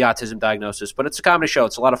autism diagnosis. But it's a comedy show.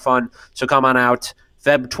 It's a lot of fun. So come on out.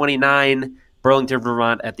 Feb 29, Burlington,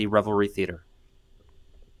 Vermont at the Revelry Theater.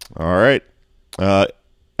 All right.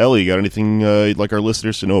 Ellie, got anything you'd like our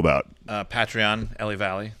listeners to know about? Patreon, Ellie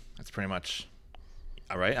Valley. That's pretty much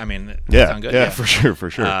all right. I mean, sound good? Yeah, for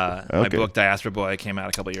sure. My book, Diaspora Boy, came out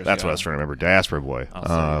a couple years ago. That's what I was trying to remember. Diaspora Boy.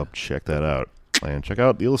 Check that out. And check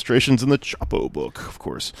out the illustrations in the Chapo book, of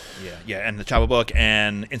course. Yeah, and the Chapo book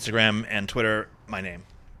and Instagram and Twitter, my name.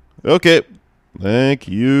 Okay. Thank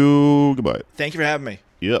you. Goodbye. Thank you for having me.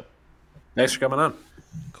 Yep. Thanks for coming on.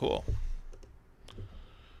 Cool.